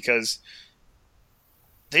Garoppolo is because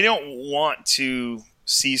they don't want to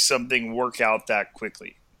see something work out that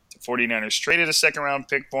quickly. The 49ers traded a second-round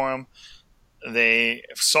pick for him. They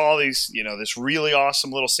saw this really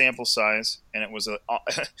awesome little sample size, and it was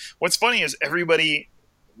what's funny is everybody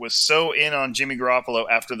was so in on Jimmy Garoppolo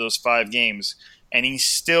after those 5 games, and he's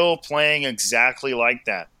still playing exactly like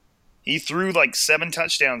that. He threw like 7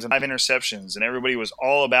 touchdowns and 5 interceptions, and everybody was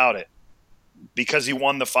all about it because he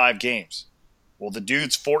won the 5 games. Well, the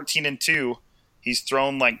dude's 14-2. He's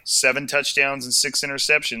thrown like 7 touchdowns and 6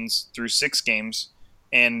 interceptions through 6 games,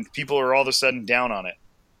 and people are all of a sudden down on it.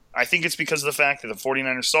 I think it's because of the fact that the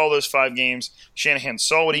 49ers saw those 5 games. Shanahan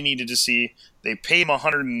saw what he needed to see. They paid him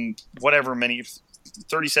 $37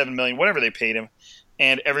 million, whatever they paid him,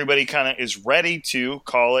 and everybody kind of is ready to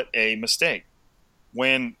call it a mistake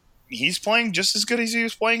when he's playing just as good as he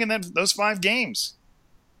was playing in those 5 games.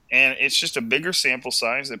 And it's just a bigger sample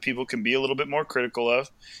size that people can be a little bit more critical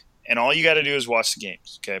of, and all you got to do is watch the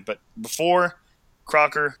games, okay? But before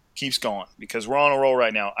Crocker keeps going, because we're on a roll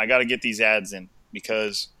right now, I got to get these ads in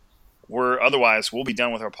because otherwise we'll be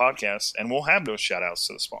done with our podcast and we'll have those shout outs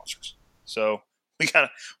to the sponsors. So we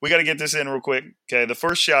gotta get this in real quick. Okay, the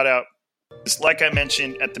first shout out is, like I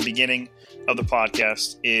mentioned at the beginning of the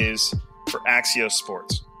podcast, is for Axios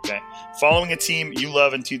Sports. Okay, following a team you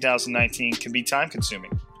love in 2019 can be time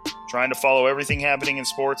consuming. Trying to follow everything happening in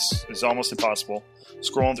sports is almost impossible.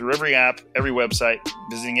 Scrolling through every app, every website,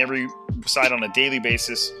 visiting every site on a daily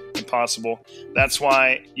basis, impossible. That's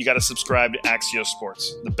why you got to subscribe to Axios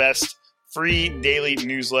Sports, the best free daily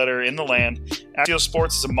newsletter in the land. Axios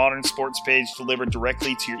Sports is a modern sports page delivered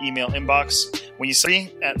directly to your email inbox. When you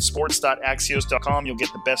see at sports.axios.com, you'll get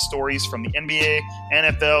the best stories from the NBA,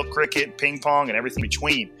 NFL, cricket, ping pong, and everything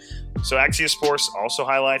between. So Axios Sports also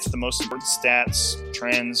highlights the most important stats,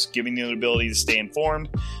 trends, giving you the ability to stay informed,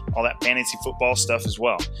 all that fantasy football stuff as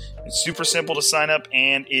well. It's super simple to sign up,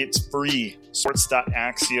 and it's free.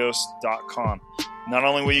 Sports.axios.com. Not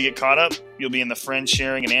only will you get caught up, you'll be in the friend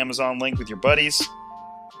sharing an Amazon link with your buddies.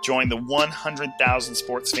 Join the 100,000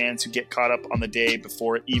 sports fans who get caught up on the day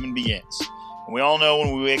before it even begins. And we all know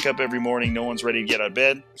when we wake up every morning, no one's ready to get out of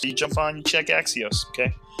bed. So you jump on, you check Axios,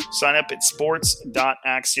 okay? Sign up at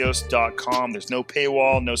sports.axios.com. There's no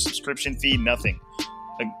paywall, no subscription fee, nothing.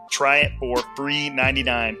 Try it for free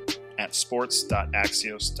 $99 at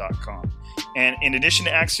sports.axios.com. And in addition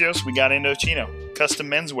to Axios, we got Indochino, custom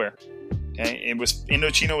menswear. Okay?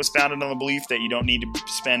 Indochino was founded on the belief that you don't need to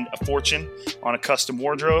spend a fortune on a custom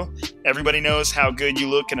wardrobe. Everybody knows how good you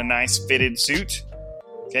look in a nice fitted suit.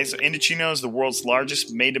 Okay, so Indochino is the world's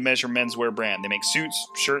largest made-to-measure menswear brand. They make suits,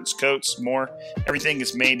 shirts, coats, more. Everything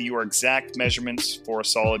is made to your exact measurements for a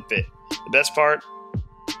solid fit. The best part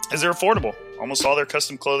is they're affordable. Almost all their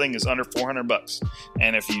custom clothing is under $400.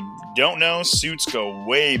 And if you don't know, suits go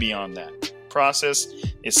way beyond that. Process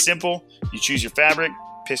is simple. You choose your fabric,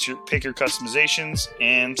 pick your customizations,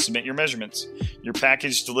 and submit your measurements. Your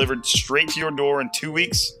package delivered straight to your door in 2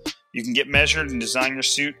 weeks. You can get measured and design your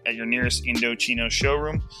suit at your nearest Indochino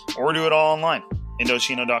showroom or do it all online,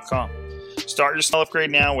 Indochino.com. Start your style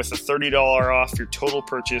upgrade now with a $30 off your total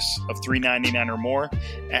purchase of $3.99 or more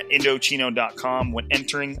at Indochino.com when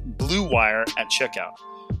entering Blue Wire at checkout.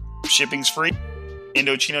 Shipping's free.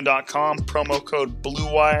 Indochino.com, promo code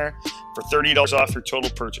BLUEWIRE for $30 off your total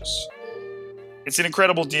purchase. It's an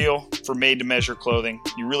incredible deal for made-to-measure clothing.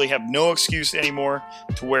 You really have no excuse anymore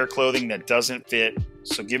to wear clothing that doesn't fit,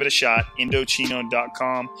 so give it a shot,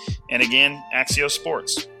 Indochino.com. And again, Axios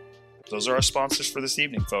Sports. Those are our sponsors for this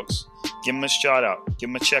evening, folks. Give them a shout out. Give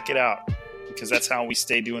them a check it out, because that's how we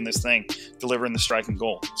stay doing this thing, delivering the strike and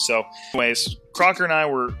goal. So anyways, Crocker and I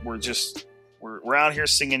we're out here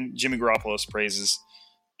singing Jimmy Garoppolo's praises.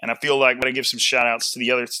 And I feel like I'm going to give some shout outs to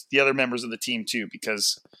the other members of the team too,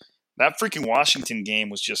 because that freaking Washington game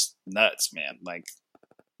was just nuts, man. Like,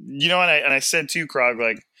 you know, and I said too, Krog,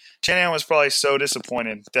 like, Shanahan was probably so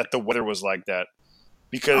disappointed that the weather was like that.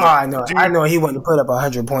 Because I know he wanted to put up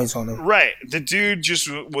 100 points on them. Right. The dude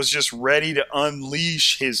was just ready to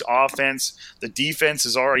unleash his offense. The defense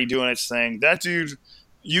is already doing its thing. That dude,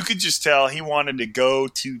 you could just tell he wanted to go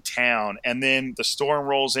to town. And then the storm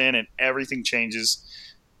rolls in and everything changes.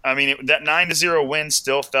 I mean, that 9-0 win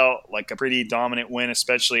still felt like a pretty dominant win,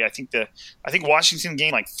 especially I think Washington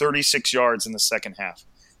gained like 36 yards in the second half.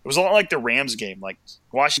 It was a lot like the Rams game. Like,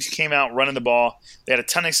 Washington came out running the ball. They had a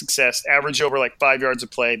ton of success, averaged over like 5 yards a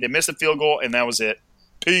play. They missed a field goal, and that was it.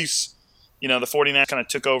 Peace. You know, the 49ers kind of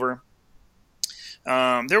took over.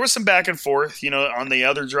 There was some back and forth, you know, on the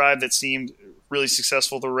other drive that seemed really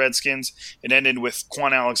successful for the Redskins. It ended with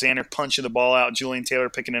Quan Alexander punching the ball out, Julian Taylor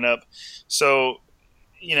picking it up. So,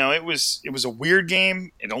 you know, it was a weird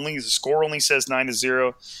game. The score only says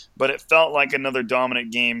 9-0, but it felt like another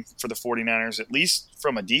dominant game for the 49ers, at least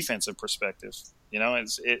from a defensive perspective. You know,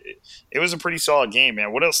 it was a pretty solid game,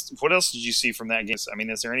 man. What else did you see from that game? I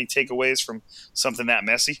mean, is there any takeaways from something that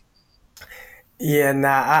messy? Yeah,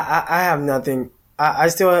 I have nothing. I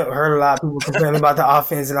still heard a lot of people complaining about the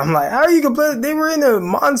offense, and I'm like, how are you complaining? They were in a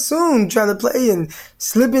monsoon trying to play and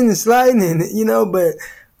slipping and sliding, and you know, but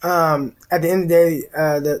at the end of the day,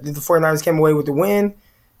 the 49ers came away with the win.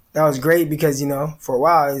 That was great because, you know, for a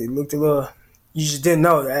while it looked a little – you just didn't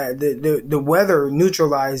know. The weather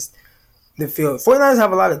neutralized the field. 49ers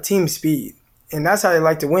have a lot of team speed, and that's how they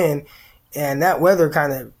like to win. And that weather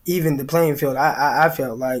kind of evened the playing field, I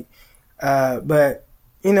felt like. But,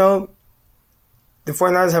 you know, the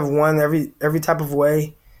 49ers have won every type of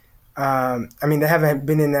way. I mean, they haven't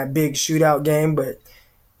been in that big shootout game, but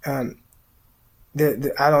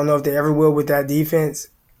I don't know if they ever will with that defense.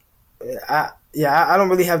 I don't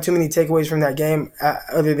really have too many takeaways from that game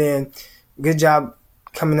other than good job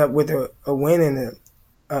coming up with a win in an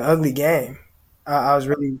ugly game. I was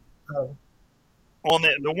really Well,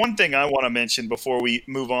 the one thing I want to mention before we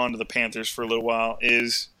move on to the Panthers for a little while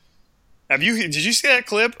is, did you see that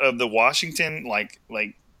clip of the Washington like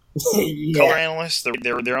yeah. color analyst,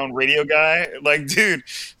 their own radio guy? Like, dude,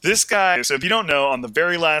 this guy. So if you don't know, on the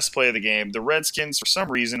very last play of the game, the Redskins for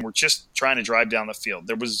some reason were just trying to drive down the field.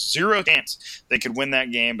 There was zero chance they could win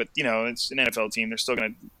that game, but you know, it's an NFL team. They're still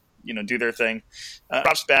going to, you know, do their thing.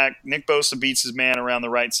 Drops back. Nick Bosa beats his man around the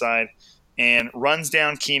right side and runs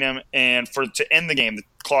down Keenum. And to end the game, the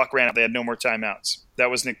clock ran out. They had no more timeouts. That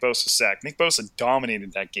was Nick Bosa's sack. Nick Bosa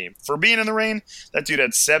dominated that game. For being in the rain, that dude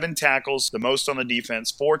had 7 tackles, the most on the defense,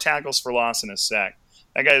 4 tackles for loss and a sack.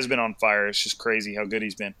 That guy has been on fire. It's just crazy how good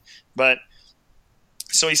he's been. But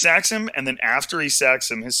so he sacks him, and then after he sacks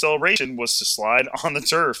him, his celebration was to slide on the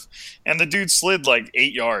turf. And the dude slid like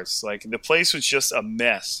 8 yards. Like, the place was just a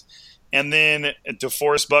mess. And then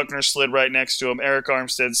DeForest Buckner slid right next to him. Eric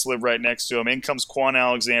Armstead slid right next to him. In comes Quan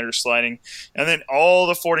Alexander sliding. And then all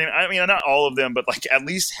the 49ers, I mean, not all of them, but like at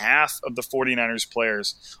least half of the 49ers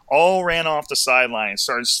players all ran off the sideline and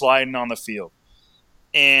started sliding on the field.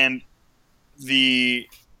 And the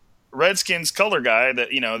Redskins color guy,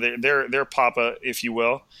 that, you know, their papa, if you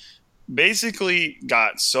will, basically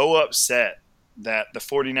got so upset that the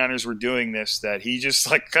 49ers were doing this that he just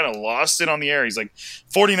like kind of lost it on the air. He's like,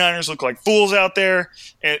 49ers look like fools out there,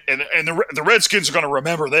 and the Redskins are going to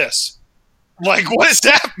remember this. Like, what does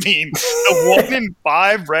that mean? The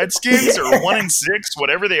 1-5 Redskins or 1-6,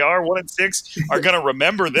 whatever they are, 1-6 are going to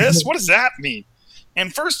remember this? What does that mean?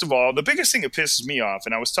 And first of all, the biggest thing that pisses me off,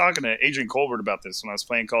 and I was talking to Adrian Colbert about this when I was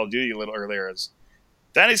playing Call of Duty a little earlier, is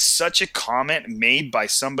that is such a comment made by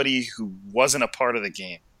somebody who wasn't a part of the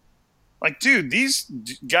game. Like, dude, these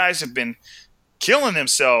guys have been killing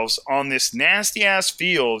themselves on this nasty-ass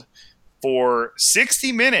field for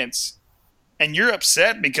 60 minutes, and you're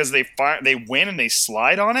upset because they win and they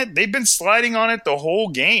slide on it? They've been sliding on it the whole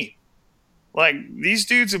game. Like, these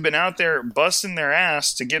dudes have been out there busting their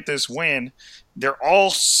ass to get this win, They're all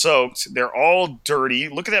soaked. They're all dirty.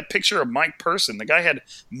 Look at that picture of Mike Person. The guy had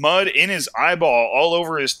mud in his eyeball all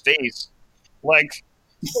over his face. Like,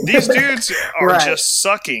 these dudes are Right. just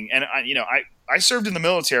sucking. And, I served in the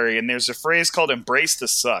military, and there's a phrase called embrace the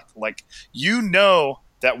suck. Like, you know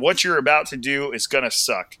that what you're about to do is going to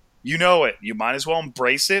suck. You know it. You might as well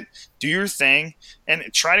embrace it, do your thing, and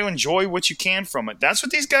try to enjoy what you can from it. That's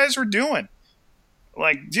what these guys were doing.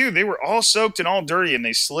 Like, dude, they were all soaked and all dirty, and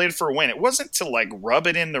they slid for a win. It wasn't to, like, rub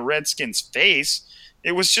it in the Redskins' face.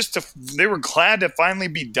 It was just they were glad to finally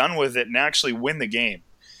be done with it and actually win the game.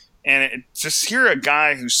 And just hear a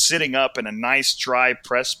guy who's sitting up in a nice, dry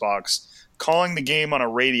press box calling the game on a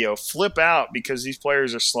radio flip out because these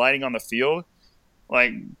players are sliding on the field.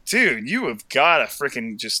 Like, dude, you have got to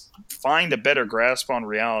freaking just find a better grasp on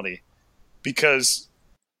reality, because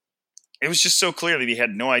it was just so clear that he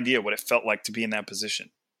had no idea what it felt like to be in that position.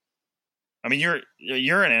 I mean,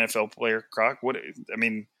 you're an NFL player, Croc.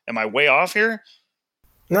 Am I way off here?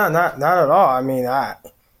 No, not at all. I mean,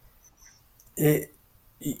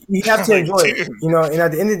 you have to enjoy it, And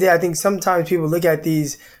at the end of the day, I think sometimes people look at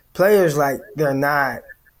these players like they're not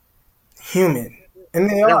human, and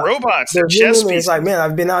they're robots. They're chess human. It's like, man,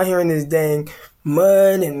 I've been out here in this dang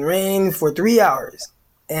mud and rain for 3 hours,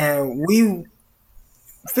 and we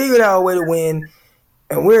figured out a way to win,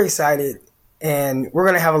 and we're excited, and we're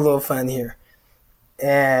gonna have a little fun here.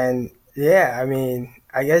 And yeah, I mean,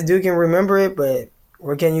 I guess Duke can remember it, but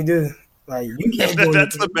what can you do? Like, you can't do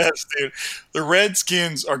That's anything. the best, dude. The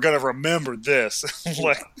Redskins are gonna remember this.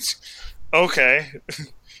 Like, okay,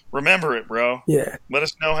 remember it, bro. Yeah, Let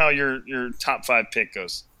us know how your top 5 pick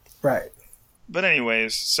goes. right. But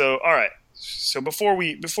anyways, so all right. So before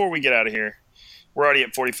we get out of here, we're already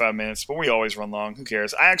at 45 minutes, but we always run long. Who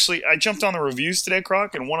cares? I jumped on the reviews today,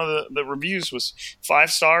 Croc, and one of the reviews was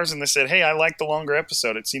 5 stars, and they said, "Hey, I liked the longer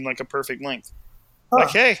episode. It seemed like a perfect length." Like,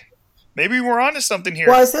 hey, maybe we're onto something here.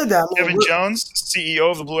 Well, I said that. Kevin Jones,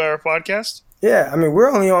 CEO of the Blue Hour Podcast. Yeah, I mean, we're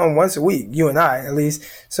only on once a week, you and I, at least.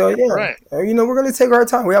 So, yeah, Right. We're going to take our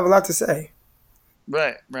time. We have a lot to say.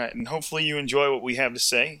 Right. And hopefully you enjoy what we have to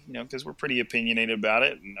say, because we're pretty opinionated about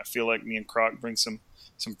it, and I feel like me and Croc bring some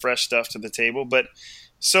fresh stuff to the table. But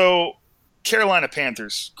so, Carolina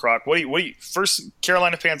Panthers, Croc, what do you first,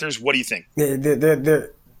 Carolina Panthers, what do you think?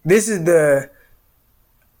 This is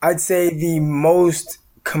I'd say the most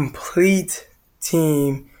complete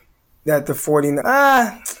team that the 49ers.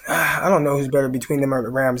 I don't know who's better between them or the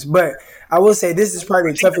Rams, but I will say this is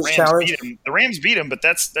probably the toughest challenge. The Rams beat them, but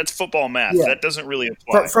that's football math. Yeah. That doesn't really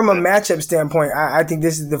apply. From a matchup standpoint, I think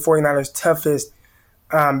this is the 49ers' toughest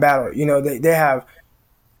battle. They have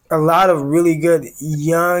a lot of really good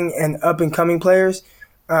young and up-and-coming players.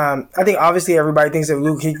 I think obviously everybody thinks of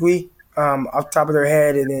Luke Kuechly off the top of their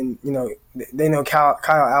head, and then, they know Kyle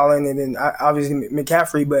Allen, and then obviously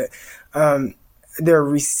McCaffrey, but their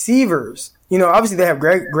receivers, obviously they have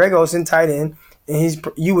Greg Olsen, tight end, and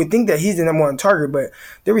you would think that he's the number one target, but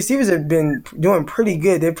the receivers have been doing pretty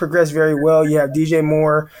good. They've progressed very well. You have DJ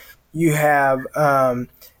Moore, you have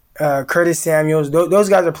Curtis Samuels. Those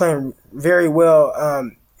guys are playing very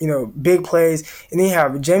well, big plays. And then you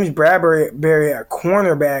have James Bradbury at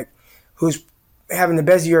cornerback, who's having the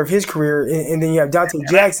best year of his career, and then you have Dante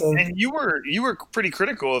Jackson. And you were pretty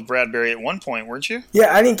critical of Bradbury at one point, weren't you?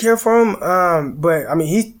 Yeah, I didn't care for him, but I mean,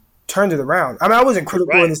 he turned it around. I mean, I wasn't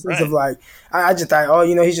critical in the sense of like, I just thought,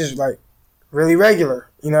 he's just like really regular,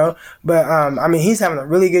 But I mean, he's having a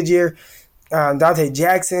really good year. Dante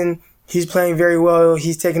Jackson, he's playing very well.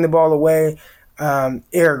 He's taking the ball away.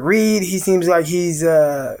 Eric Reed, he seems like he's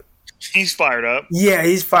fired up. Yeah,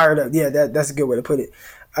 he's fired up. Yeah, that's a good way to put it.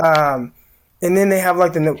 And then they have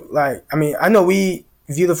I know we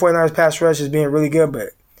view the 49ers pass rush as being really good, but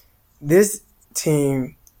this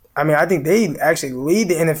team, I mean, I think they actually lead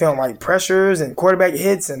the NFL in like pressures and quarterback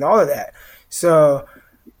hits and all of that. So,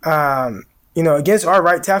 against our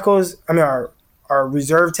right tackles, I mean, our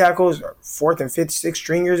reserve tackles, our 4th and 5th, 6th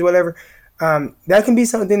stringers, whatever, that can be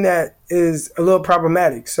something that is a little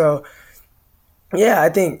problematic. So, yeah, I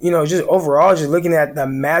think, just overall, just looking at the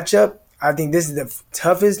matchup, I think this is the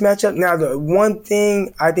toughest matchup. Now, the one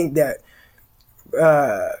thing I think that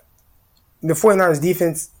the 49ers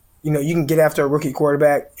defense, you can get after a rookie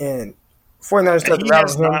quarterback, and 49ers start to rattle him. He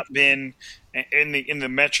has not been, in the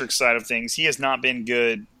metric side of things, he has not been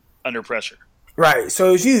good under pressure. Right.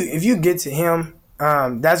 So if you get to him,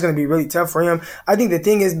 that's going to be really tough for him. I think the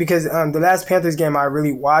thing is because the last Panthers game I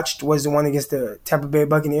really watched was the one against the Tampa Bay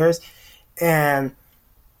Buccaneers, and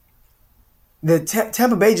the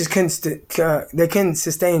Tampa Bay just couldn't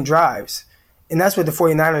sustain drives. And that's what the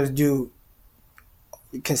 49ers do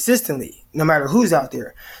consistently, no matter who's out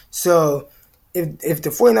there. So if the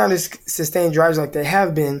 49ers sustain drives like they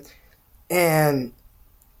have been, and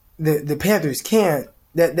the Panthers can't,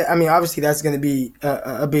 I mean, obviously that's going to be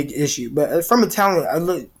a big issue. But from a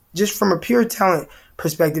talent, just from a pure talent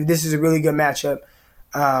perspective, this is a really good matchup.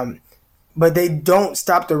 But they don't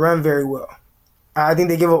stop the run very well. I think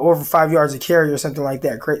they give up over 5 yards a carry or something like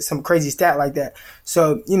that, some crazy stat like that.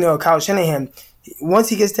 So, Kyle Shanahan, once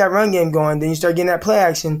he gets that run game going, then you start getting that play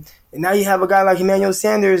action. And now you have a guy like Emmanuel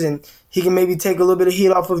Sanders, and he can maybe take a little bit of heat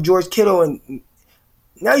off of George Kittle. And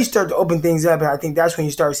now you start to open things up, and I think that's when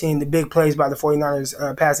you start seeing the big plays by the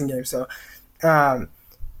 49ers passing game. So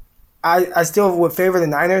I still would favor the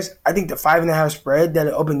Niners. I think the 5.5 spread that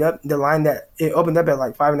it opened up, the line that it opened up at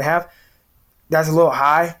like 5.5, that's a little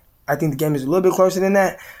high. I think the game is a little bit closer than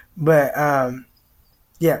that. But,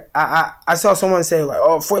 yeah, I saw someone say, like,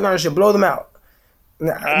 49ers should blow them out.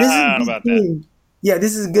 Now, this is a good team. Yeah,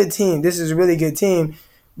 this is a good team. This is a really good team.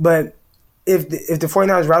 But if the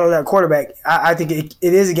 49ers rattle that quarterback, I think it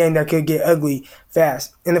is a game that could get ugly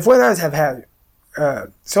fast. And the 49ers have had,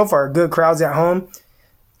 so far, good crowds at home.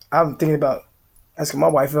 I'm thinking about asking my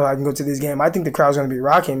wife if I can go to this game. I think the crowd's going to be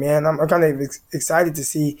rocking, man. I'm kind of excited to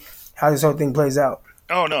see how this whole thing plays out.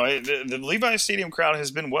 Oh no, the Levi Stadium crowd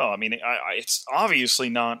has been well. I mean, it's obviously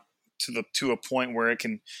not to a point where it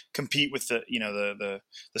can compete with the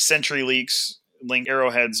Century Leagues link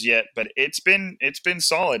Arrowheads yet, but it's been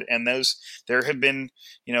solid, and there have been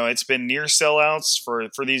it's been near sellouts for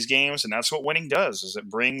these games, and that's what winning does, is it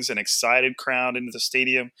brings an excited crowd into the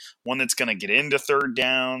stadium, one that's going to get into third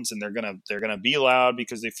downs, and they're gonna be loud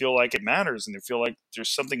because they feel like it matters and they feel like there's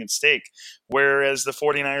something at stake, whereas the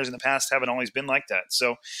 49ers in the past haven't always been like that.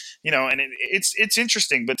 So and it's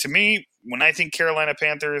interesting, but to me, when I think Carolina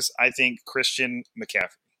Panthers, I think Christian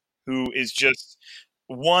McCaffrey, who is just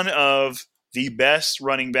one of the best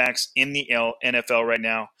running backs in the NFL right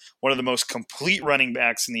now, one of the most complete running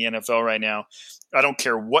backs in the NFL right now. I don't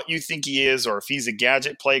care what you think he is, or if he's a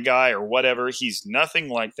gadget play guy or whatever, he's nothing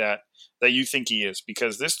like that you think he is,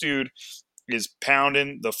 because this dude is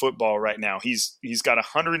pounding the football right now. He's got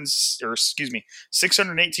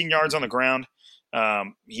 618 yards on the ground.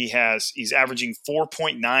 He's averaging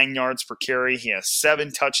 4.9 yards per carry. He has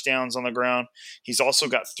 7 touchdowns on the ground. He's also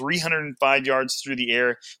got 305 yards through the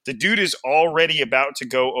air. The dude is already about to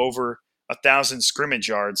go over 1,000 scrimmage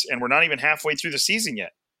yards, and we're not even halfway through the season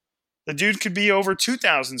yet. The dude could be over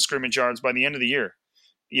 2,000 scrimmage yards by the end of the year.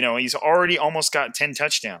 He's already almost got 10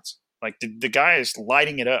 touchdowns. Like the guy is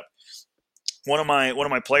lighting it up. One of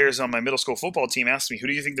my players on my middle school football team asked me, "Who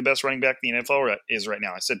do you think the best running back in the NFL is right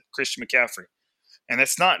now?" I said, Christian McCaffrey. And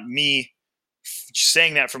that's not me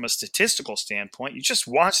saying that from a statistical standpoint. You just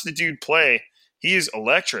watch the dude play. He is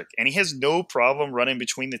electric, and he has no problem running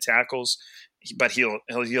between the tackles. But he'll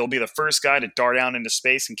be the first guy to dart out into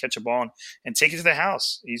space and catch a ball and take it to the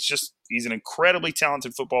house. He's an incredibly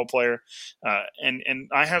talented football player. And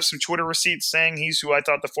I have some Twitter receipts saying he's who I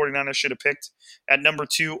thought the 49ers should have picked at number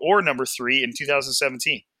 2 or number 3 in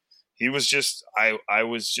 2017. He was just I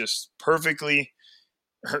was just perfectly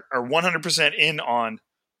or 100% in on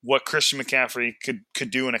what Christian McCaffrey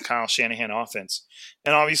could do in a Kyle Shanahan offense.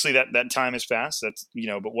 And obviously that time has passed. That's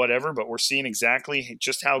but whatever. But we're seeing exactly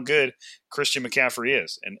just how good Christian McCaffrey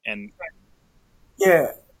is. And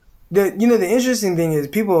yeah, the interesting thing is,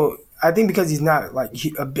 people, I think because he's not like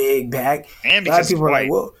a big back, and a lot of people are like,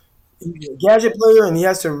 well, he's a gadget player and he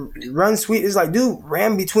has to run sweet. It's like, dude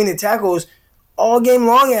ran between the tackles all game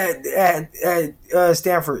long at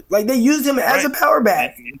Stanford. Like, they used him as a power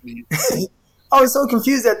back. I was so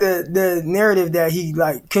confused at the narrative that he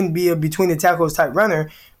couldn't be a between the tackles type runner,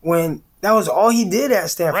 when that was all he did at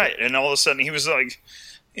Stanford. Right, and all of a sudden he was like,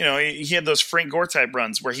 he had those Frank Gore type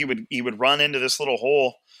runs where he would run into this little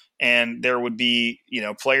hole, and there would be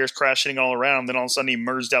players crashing all around. Then all of a sudden he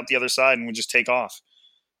merged out the other side and would just take off.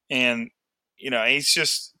 And it's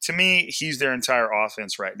just, to me, he's their entire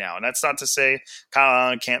offense right now. And that's not to say Kyle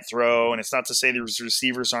Allen can't throw, and it's not to say the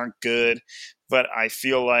receivers aren't good, but I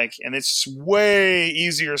feel like, and it's way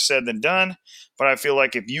easier said than done, but I feel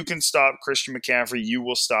like if you can stop Christian McCaffrey, you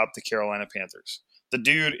will stop the Carolina Panthers. The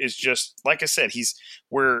dude is just, like I said,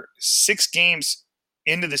 we're 6 games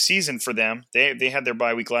into the season for them. They had their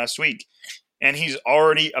bye week last week, and he's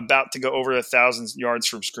already about to go over 1,000 yards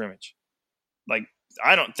from scrimmage. Like,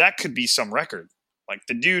 that could be some record. Like,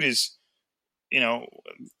 the dude is,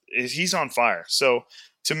 he's on fire. So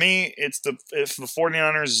to me, if the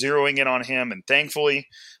 49ers zeroing in on him, and thankfully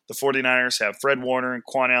the 49ers have Fred Warner and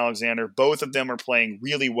Quan Alexander. Both of them are playing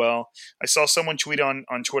really well. I saw someone tweet on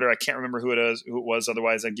Twitter, I can't remember who it was,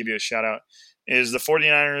 otherwise I'd give you a shout out, is the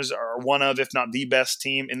 49ers are one of, if not the best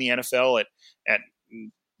team in the NFL at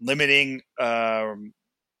limiting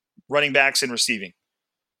running backs and receiving.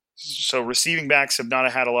 So receiving backs have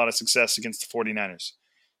not had a lot of success against the 49ers.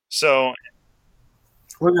 So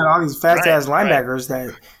we got all these fast-ass linebackers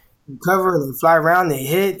that cover, they fly around, they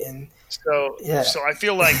hit, and so I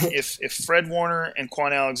feel like if Fred Warner and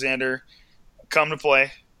Quan Alexander come to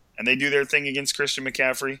play and they do their thing against Christian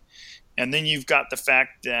McCaffrey, and then you've got the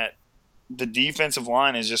fact that the defensive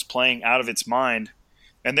line is just playing out of its mind.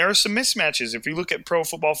 And there are some mismatches. If you look at Pro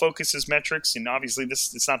Football Focus's metrics, and obviously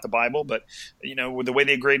it's not the Bible, but with the way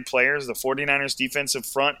they grade players, the 49ers defensive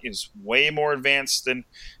front is way more advanced than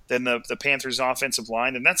the Panthers offensive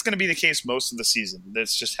line. And that's going to be the case most of the season.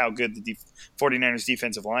 That's just how good the 49ers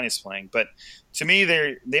defensive line is playing. But to me,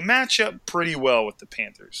 they match up pretty well with the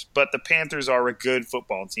Panthers. But the Panthers are a good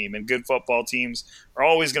football team, and good football teams are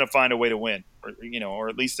always going to find a way to win, or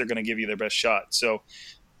at least they're going to give you their best shot. So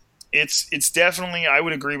it's definitely, I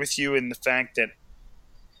would agree with you in the fact that,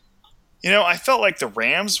 I felt like the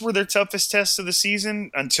Rams were their toughest test of the season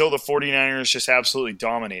until the 49ers just absolutely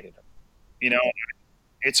dominated them.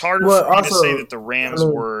 It's harder for me to say that the Rams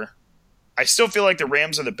were – I still feel like the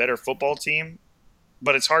Rams are the better football team,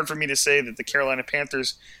 but it's hard for me to say that the Carolina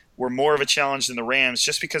Panthers were more of a challenge than the Rams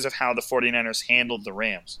just because of how the 49ers handled the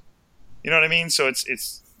Rams. You know what I mean? So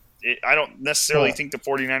I don't necessarily think the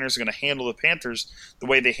 49ers are going to handle the Panthers the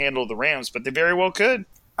way they handled the Rams, but they very well could.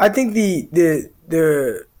 I think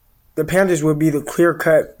the Panthers would be the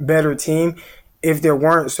clear-cut better team if there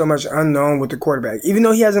weren't so much unknown with the quarterback. Even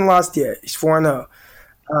though he hasn't lost yet, he's 4-0.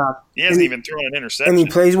 He hasn't even thrown an interception. And he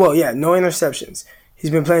plays well. Yeah, no interceptions.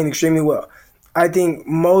 He's been playing extremely well. I think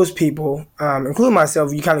most people, including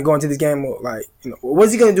myself, you kind of go into this game like,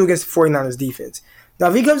 what's he going to do against the 49ers defense? Now,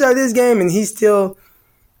 if he comes out of this game and he's still –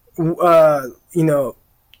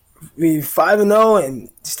 5-0 and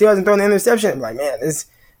still hasn't thrown an interception, I'm like, man, this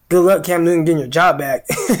good luck Cam Newton getting your job back.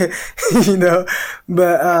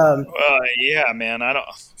 But yeah, man, I don't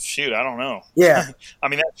know. Yeah. I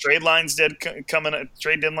mean, that trade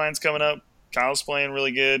deadline's coming up. Kyle's playing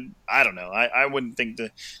really good. I don't know. I wouldn't think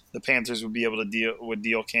the Panthers would be able to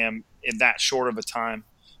deal Cam in that short of a time.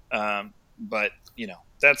 But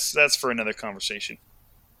that's for another conversation.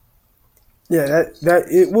 Yeah,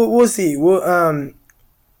 we'll see.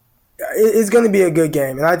 It's going to be a good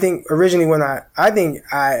game, and I think originally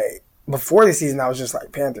before the season I was just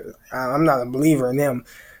like Panthers. I'm not a believer in them,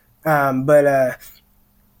 but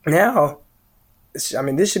now, I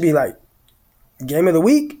mean, this should be like game of the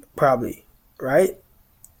week probably, right?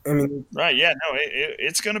 I mean, right? Yeah, no,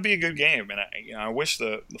 it's going to be a good game, and I wish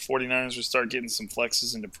the 49ers would start getting some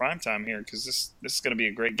flexes into primetime here because this is going to be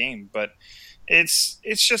a great game, but. It's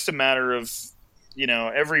just a matter of,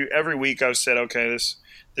 every week I've said, okay,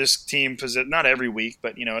 this team not every week,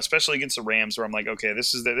 but especially against the Rams, where I'm like, okay,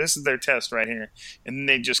 this is their test right here, and then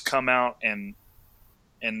they just come out and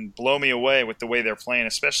blow me away with the way they're playing,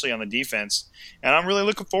 especially on the defense. And I'm really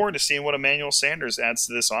looking forward to seeing what Emmanuel Sanders adds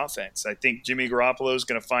to this offense. I think Jimmy Garoppolo is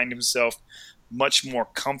going to find himself much more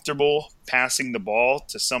comfortable passing the ball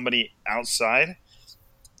to somebody outside.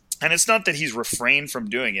 And it's not that he's refrained from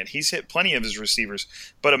doing it. He's hit plenty of his receivers.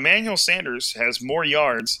 But Emmanuel Sanders has more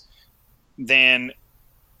yards than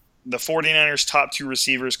the 49ers' top two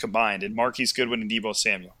receivers combined, and Marquise Goodwin and Deebo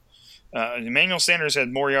Samuel. Emmanuel Sanders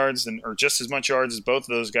had more yards or just as much yards as both of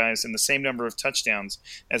those guys and the same number of touchdowns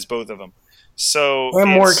as both of them.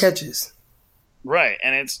 And more catches. Right.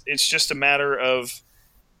 And it's just a matter of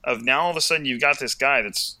now all of a sudden you've got this guy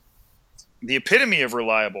that's the epitome of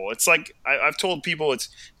reliable. It's like I've told people it's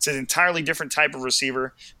an entirely different type of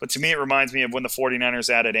receiver, but to me it reminds me of when the 49ers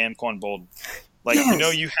added Anquan Bolden. Like,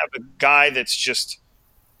 yes. You have a guy that's just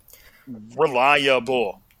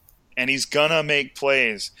reliable, and he's going to make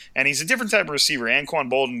plays. And he's a different type of receiver. Anquan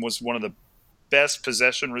Bolden was one of the best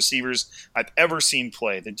possession receivers I've ever seen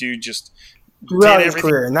play. The dude just throughout his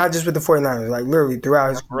career, not just with the 49ers, like literally throughout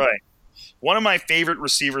his career. Right. One of my favorite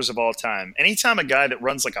receivers of all time. Anytime a guy that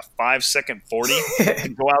runs like a 5-second 40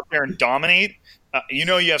 can go out there and dominate, you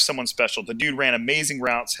have someone special. The dude ran amazing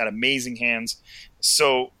routes, had amazing hands.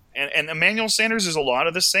 So, and Emmanuel Sanders is a lot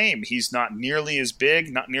of the same. He's not nearly as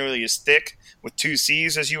big, not nearly as thick, with 2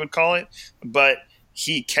 C's as you would call it, but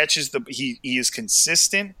he catches he is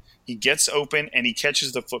consistent. He gets open and he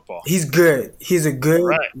catches the football. He's good. He's a good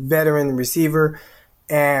veteran receiver,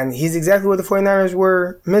 and he's exactly what the 49ers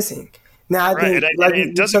were missing. Now, I think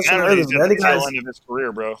it doesn't matter that he's at the tail end of his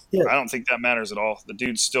career, bro. Yeah. I don't think that matters at all. The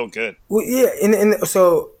dude's still good. Well, yeah, and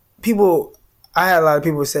so I had a lot of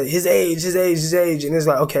people say his age, and it's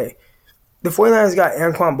like, okay, the 49ers got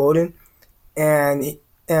Anquan Bolden, and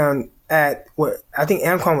at what I think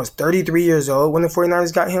Anquan was 33 years old when the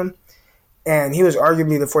 49ers got him, and he was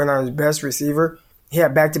arguably the 49ers' best receiver. He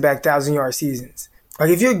had back-to-back 1,000-yard seasons. Like,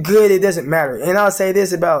 if you're good, it doesn't matter. And I'll say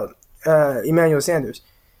this about Emmanuel Sanders.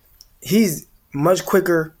 He's much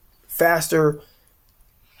quicker, faster,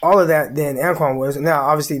 all of that than Anquan was. Now,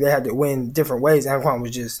 obviously, they had to win different ways. Anquan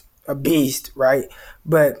was just a beast, right?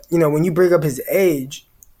 But, when you bring up his age,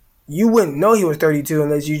 you wouldn't know he was 32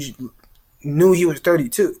 unless you knew he was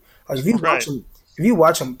 32. Like, if you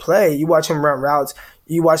watch him play, you watch him run routes,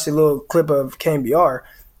 you watch the little clip of KBR,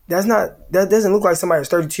 that doesn't look like somebody that's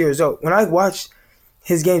 32 years old. When I watched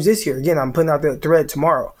his games this year, again, I'm putting out the thread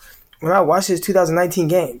tomorrow. When I watched his 2019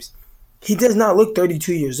 games, he does not look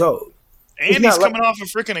 32 years old. And he's coming off a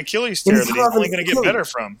freaking Achilles tear that he's only going to get better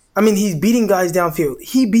from. I mean, he's beating guys downfield.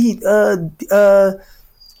 He beat DJ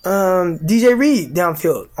Reed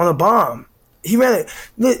downfield on a bomb. He ran it.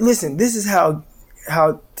 Listen, this is how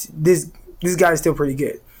this guy is still pretty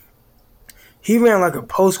good. He ran like a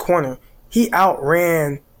post corner. He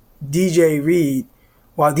outran DJ Reed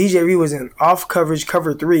while DJ Reed was in off coverage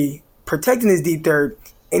cover 3, protecting his deep third,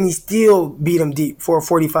 and he still beat him deep for a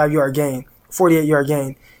 48-yard gain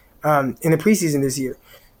in the preseason this year.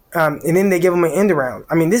 And then they give him an end around.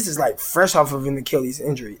 I mean, this is like fresh off of an Achilles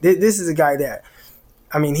injury. This is a guy that,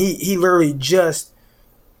 I mean, he literally just,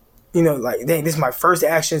 like, dang, this is my first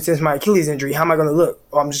action since my Achilles injury. How am I going to look?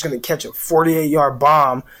 Oh, I'm just going to catch a 48-yard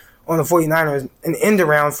bomb on the 49ers, an end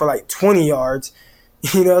around for like 20 yards.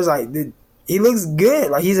 It's like, he looks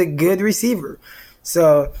good. Like, he's a good receiver.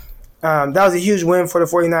 So that was a huge win for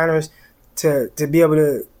the 49ers to be able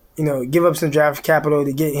to, give up some draft capital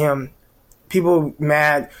to get him. People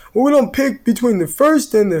mad. Well, we don't pick between the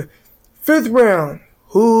first and the 5th round.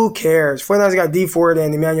 Who cares? 49ers got D Ford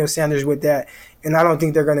and Emmanuel Sanders with that, and I don't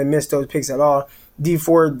think they're going to miss those picks at all. D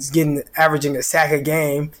Ford's averaging a sack a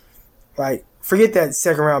game. Like, forget that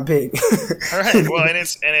second round pick. All right. Well, and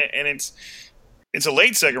it's a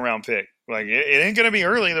late second round pick. Like, it ain't going to be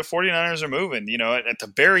early. The 49ers are moving. At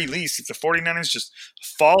the very least, if the 49ers just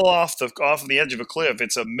fall off of the edge of a cliff,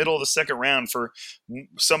 it's a middle of the second round for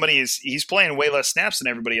somebody. He's playing way less snaps than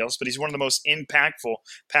everybody else, but he's one of the most impactful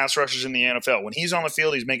pass rushers in the NFL. When he's on the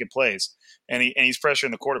field, he's making plays, and he's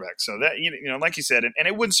pressuring the quarterback. So that, like you said, and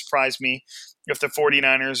it wouldn't surprise me if the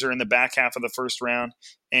 49ers are in the back half of the first round,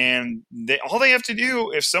 and all they have to do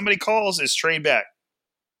if somebody calls is trade back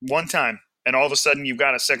one time. And all of a sudden, you've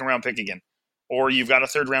got a second-round pick again, or you've got a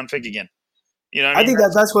third-round pick again. I think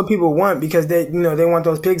that's what people want because they want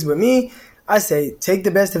those picks. But me, I say take the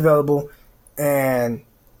best available and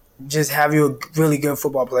just have you a really good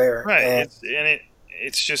football player. Right,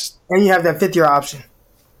 it's just and you have that 5th-year option.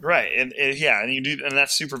 Right, and you do, and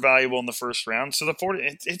that's super valuable in the first round. So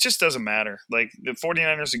it just doesn't matter. Like, the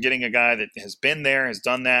 49ers are getting a guy that has been there, has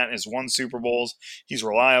done that, has won Super Bowls. He's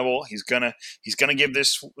reliable. He's gonna give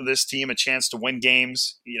this team a chance to win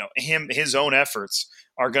games. His own efforts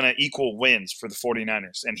are going to equal wins for the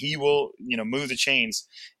 49ers, and he will, move the chains.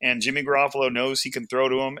 And Jimmy Garoppolo knows he can throw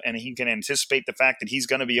to him, and he can anticipate the fact that he's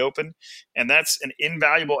going to be open, and that's an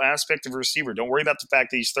invaluable aspect of a receiver. Don't worry about the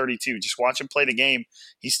fact that he's 32. Just watch him play the game.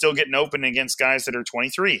 He's still getting open against guys that are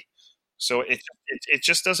 23. So it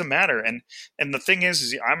just doesn't matter. And the thing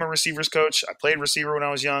is I'm a receivers coach. I played receiver when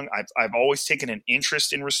I was young. I've always taken an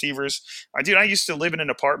interest in receivers. I used to live in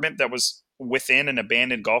an apartment that was within an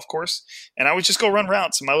abandoned golf course, and I would just go run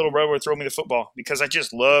routes, and my little brother would throw me the football because I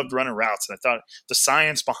just loved running routes, and I thought the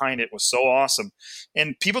science behind it was so awesome.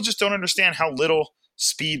 And people just don't understand how little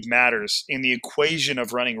speed matters in the equation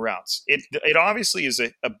of running routes. It obviously is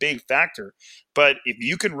a big factor, but if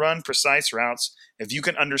you can run precise routes, if you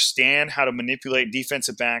can understand how to manipulate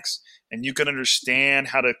defensive backs, and you can understand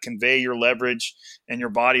how to convey your leverage and your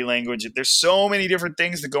body language, there's so many different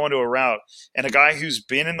things that go into a route. And a guy who's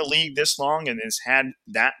been in the league this long and has had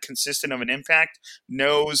that consistent of an impact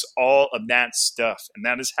knows all of that stuff. And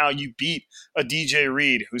that is how you beat a DJ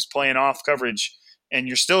Reed who's playing off coverage, and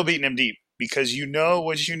you're still beating him deep, because you know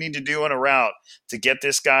what you need to do on a route to get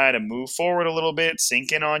this guy to move forward a little bit,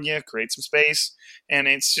 sink in on you, create some space. And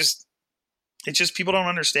it's just people don't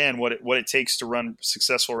understand what it takes to run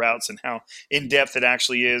successful routes and how in-depth it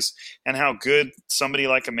actually is, and how good somebody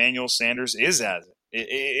like Emmanuel Sanders is at it.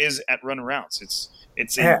 It is at running routes.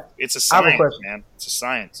 It's a science, man. It's a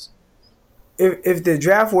science. If the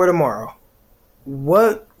draft were tomorrow,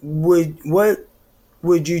 what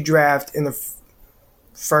would you draft in the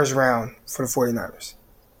first round for the 49ers?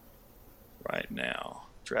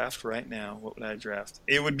 Draft right now. What would I draft?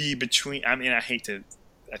 It would be between –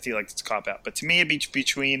 I feel like it's a cop-out. But to me, it'd be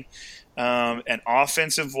between an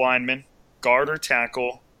offensive lineman, guard or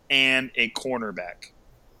tackle, and a cornerback,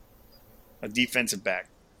 a defensive back.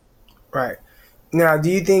 Right. Now, do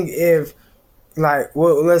you think if like,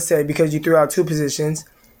 well, let's say because you threw out two positions,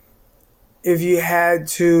 if you had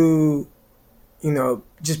to,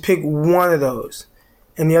 just pick one of those,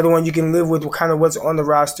 and the other one you can live with kind of what's on the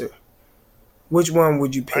roster, which one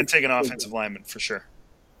would you pick? I'd take an offensive lineman for sure.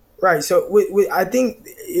 Right. So I think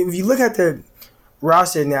if you look at the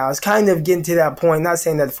roster now, it's kind of getting to that point. Not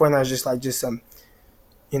saying that the 49ers is just some,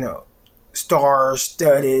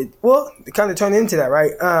 star-studded. Well, it kind of turned into that,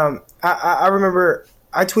 right? I remember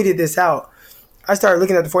I tweeted this out. I started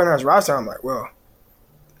looking at the 49ers roster. I'm like, well,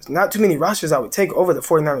 there's not too many rosters I would take over the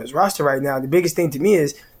 49ers roster right now. The biggest thing to me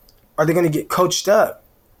is, are they going to get coached up?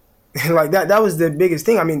 Like that was the biggest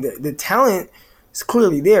thing. I mean, the talent is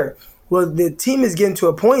clearly there. Well, the team is getting to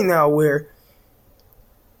a point now where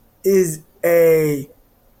is a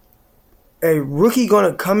rookie going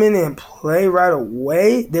to come in and play right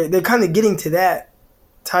away? They're kind of getting to that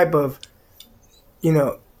type of,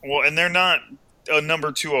 Well, and they're not a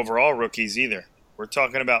number 2 overall rookies either. We're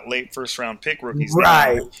talking about late first-round pick rookies.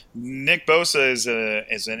 Right. Now. Nick Bosa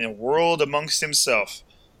is in a world amongst himself.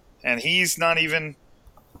 And he's not even,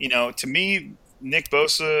 to me, Nick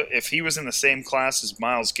Bosa, if he was in the same class as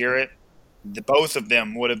Myles Garrett, both of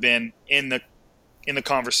them would have been in the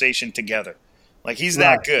conversation together. Like, he's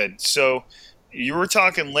that good. So you were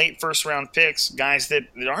talking late first-round picks, guys that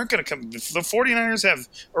aren't going to come. The 49ers have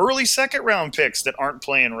early second-round picks that aren't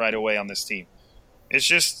playing right away on this team. It's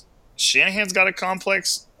just Shanahan's got a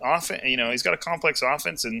complex offense. He's got a complex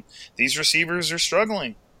offense, and these receivers are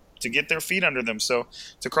struggling to get their feet under them. So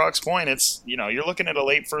to Croc's point, it's, you're looking at a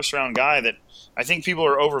late first-round guy that I think people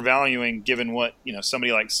are overvaluing given what,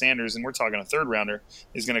 somebody like Sanders, and we're talking a third-rounder,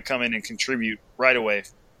 is going to come in and contribute right away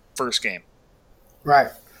first game. Right.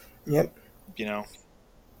 Yep.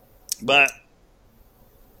 But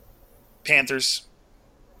Panthers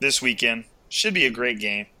this weekend should be a great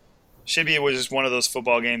game. Should be just one of those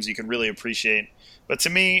football games you can really appreciate. But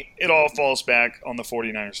to me, it all falls back on the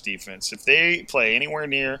 49ers defense. If they play anywhere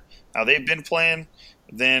near how they've been playing,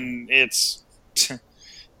 then it's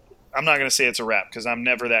I'm not going to say it's a wrap because I'm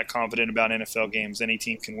never that confident about NFL games. Any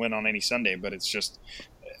team can win on any Sunday, but it's just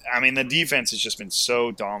the defense has just been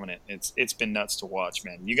so dominant. It's been nuts to watch,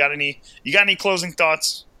 man. You got any closing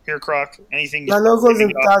thoughts here, Croc? Anything? No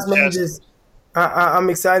closing thoughts, man. Just I'm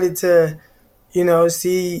excited to,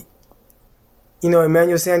 see,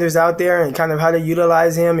 Emmanuel Sanders out there and kind of how to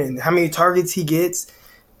utilize him and how many targets he gets.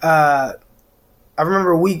 I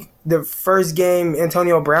remember the first game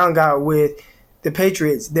Antonio Brown got with the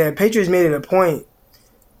Patriots. The Patriots made it a point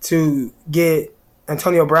to get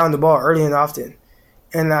Antonio Brown the ball early and often.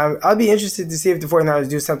 And I'll be interested to see if the 49ers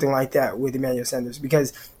do something like that with Emmanuel Sanders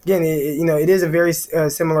because, again, it is a very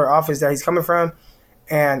similar offense that he's coming from,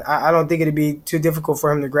 and I don't think it'd be too difficult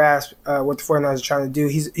for him to grasp what the 49ers are trying to do.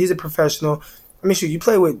 He's a professional. I mean, shoot, you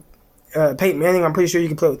play with Peyton Manning, I'm pretty sure you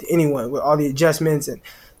can play with anyone with all the adjustments and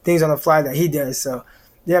things on the fly that he does. So,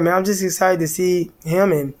 yeah, man, I'm just excited to see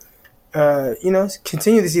him and,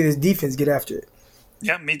 continue to see this defense get after it.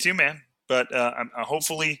 Yeah, me too, man. But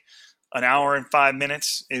hopefully – an hour and 5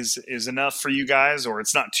 minutes is enough for you guys, or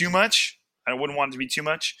it's not too much. I wouldn't want it to be too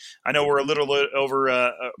much. I know we're a little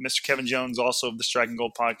over Mr. Kevin Jones, also of the Strike and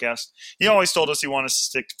Gold podcast. He always told us he wanted us to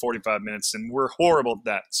stick to 45 minutes, and we're horrible at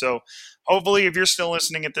that. So hopefully if you're still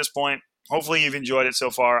listening at this point, hopefully you've enjoyed it so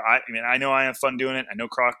far. I know I have fun doing it. I know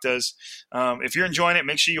Croc does. If you're enjoying it,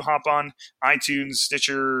 make sure you hop on iTunes,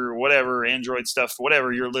 Stitcher, whatever, Android stuff,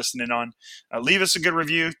 whatever you're listening on. Leave us a good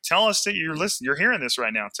review. Tell us that you're hearing this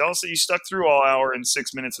right now. Tell us that you stuck through all hour and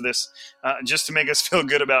 6 minutes of this just to make us feel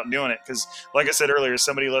good about doing it. Because like I said earlier,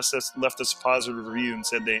 somebody left us a positive review and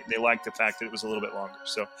said they liked the fact that it was a little bit longer.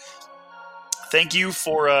 So thank you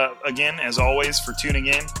for, again, as always, for tuning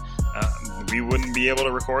in. We wouldn't be able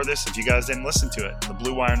to record this if you guys didn't listen to it. The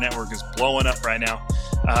Blue Wire Network is blowing up right now.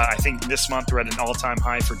 I think this month we're at an all-time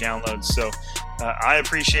high for downloads. So I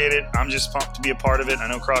appreciate it. I'm just pumped to be a part of it. I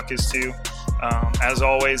know Croc is too. As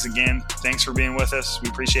always, again, thanks for being with us. We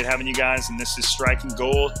appreciate having you guys. And this is Strike and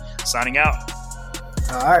Gold signing out.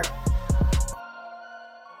 All right.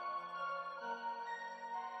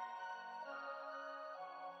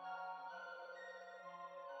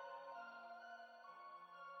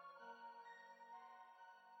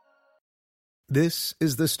 This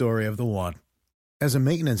is the story of the one. As a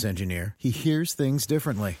maintenance engineer, he hears things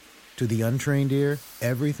differently. To the untrained ear,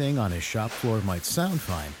 everything on his shop floor might sound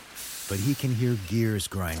fine, but he can hear gears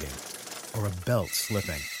grinding or a belt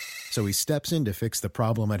slipping. So he steps in to fix the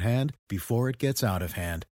problem at hand before it gets out of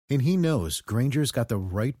hand. And he knows Grainger's got the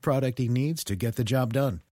right product he needs to get the job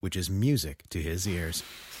done, which is music to his ears.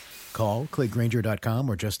 Call, click Grainger.com,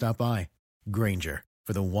 or just stop by. Grainger,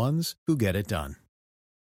 for the ones who get it done.